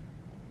road.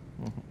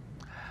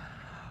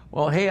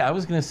 Well, hey, I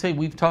was going to say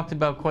we've talked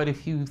about quite a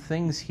few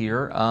things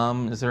here.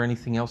 Is there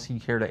anything else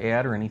you care to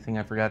add or anything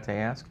I forgot to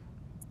ask?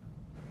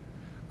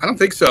 I don't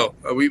think so.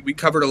 We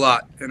covered a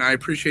lot, and I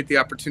appreciate the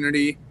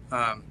opportunity.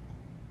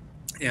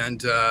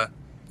 And I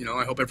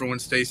hope everyone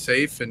stays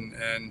safe.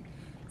 And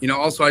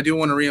also I do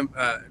want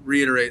to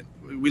reiterate,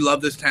 we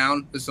love this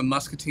town. This is a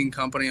Muscatine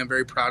company. I'm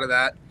very proud of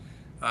that.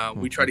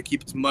 We try to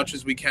keep as much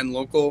as we can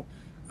local,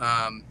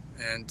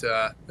 and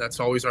that's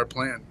always our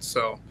plan.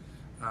 So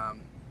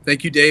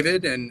thank you,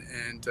 David, and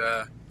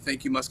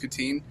thank you,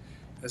 Muscatine.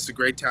 It's a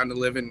great town to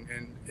live in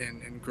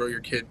and grow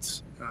your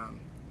kids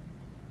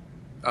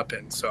up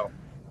in. So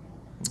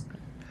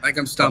I think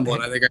I'm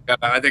stumbling. Okay.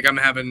 I think I'm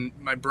having,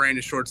 my brain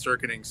is short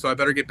circuiting. So I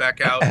better get back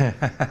out.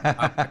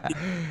 The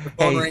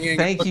phone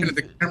ringing. I'm looking at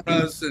the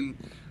cameras, and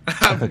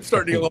I'm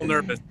starting to get a little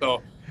nervous.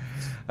 So.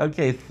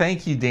 Okay,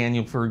 thank you,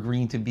 Daniel, for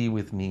agreeing to be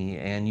with me,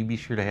 and you be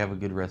sure to have a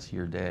good rest of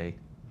your day.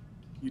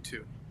 You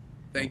too.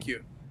 Thank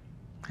you.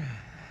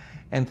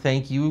 And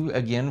thank you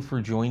again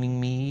for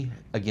joining me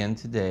again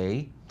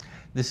today.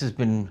 This has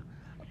been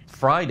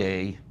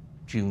Friday,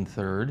 June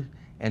 3rd,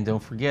 and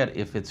don't forget,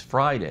 if it's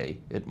Friday,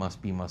 it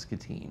must be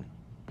Muscatine.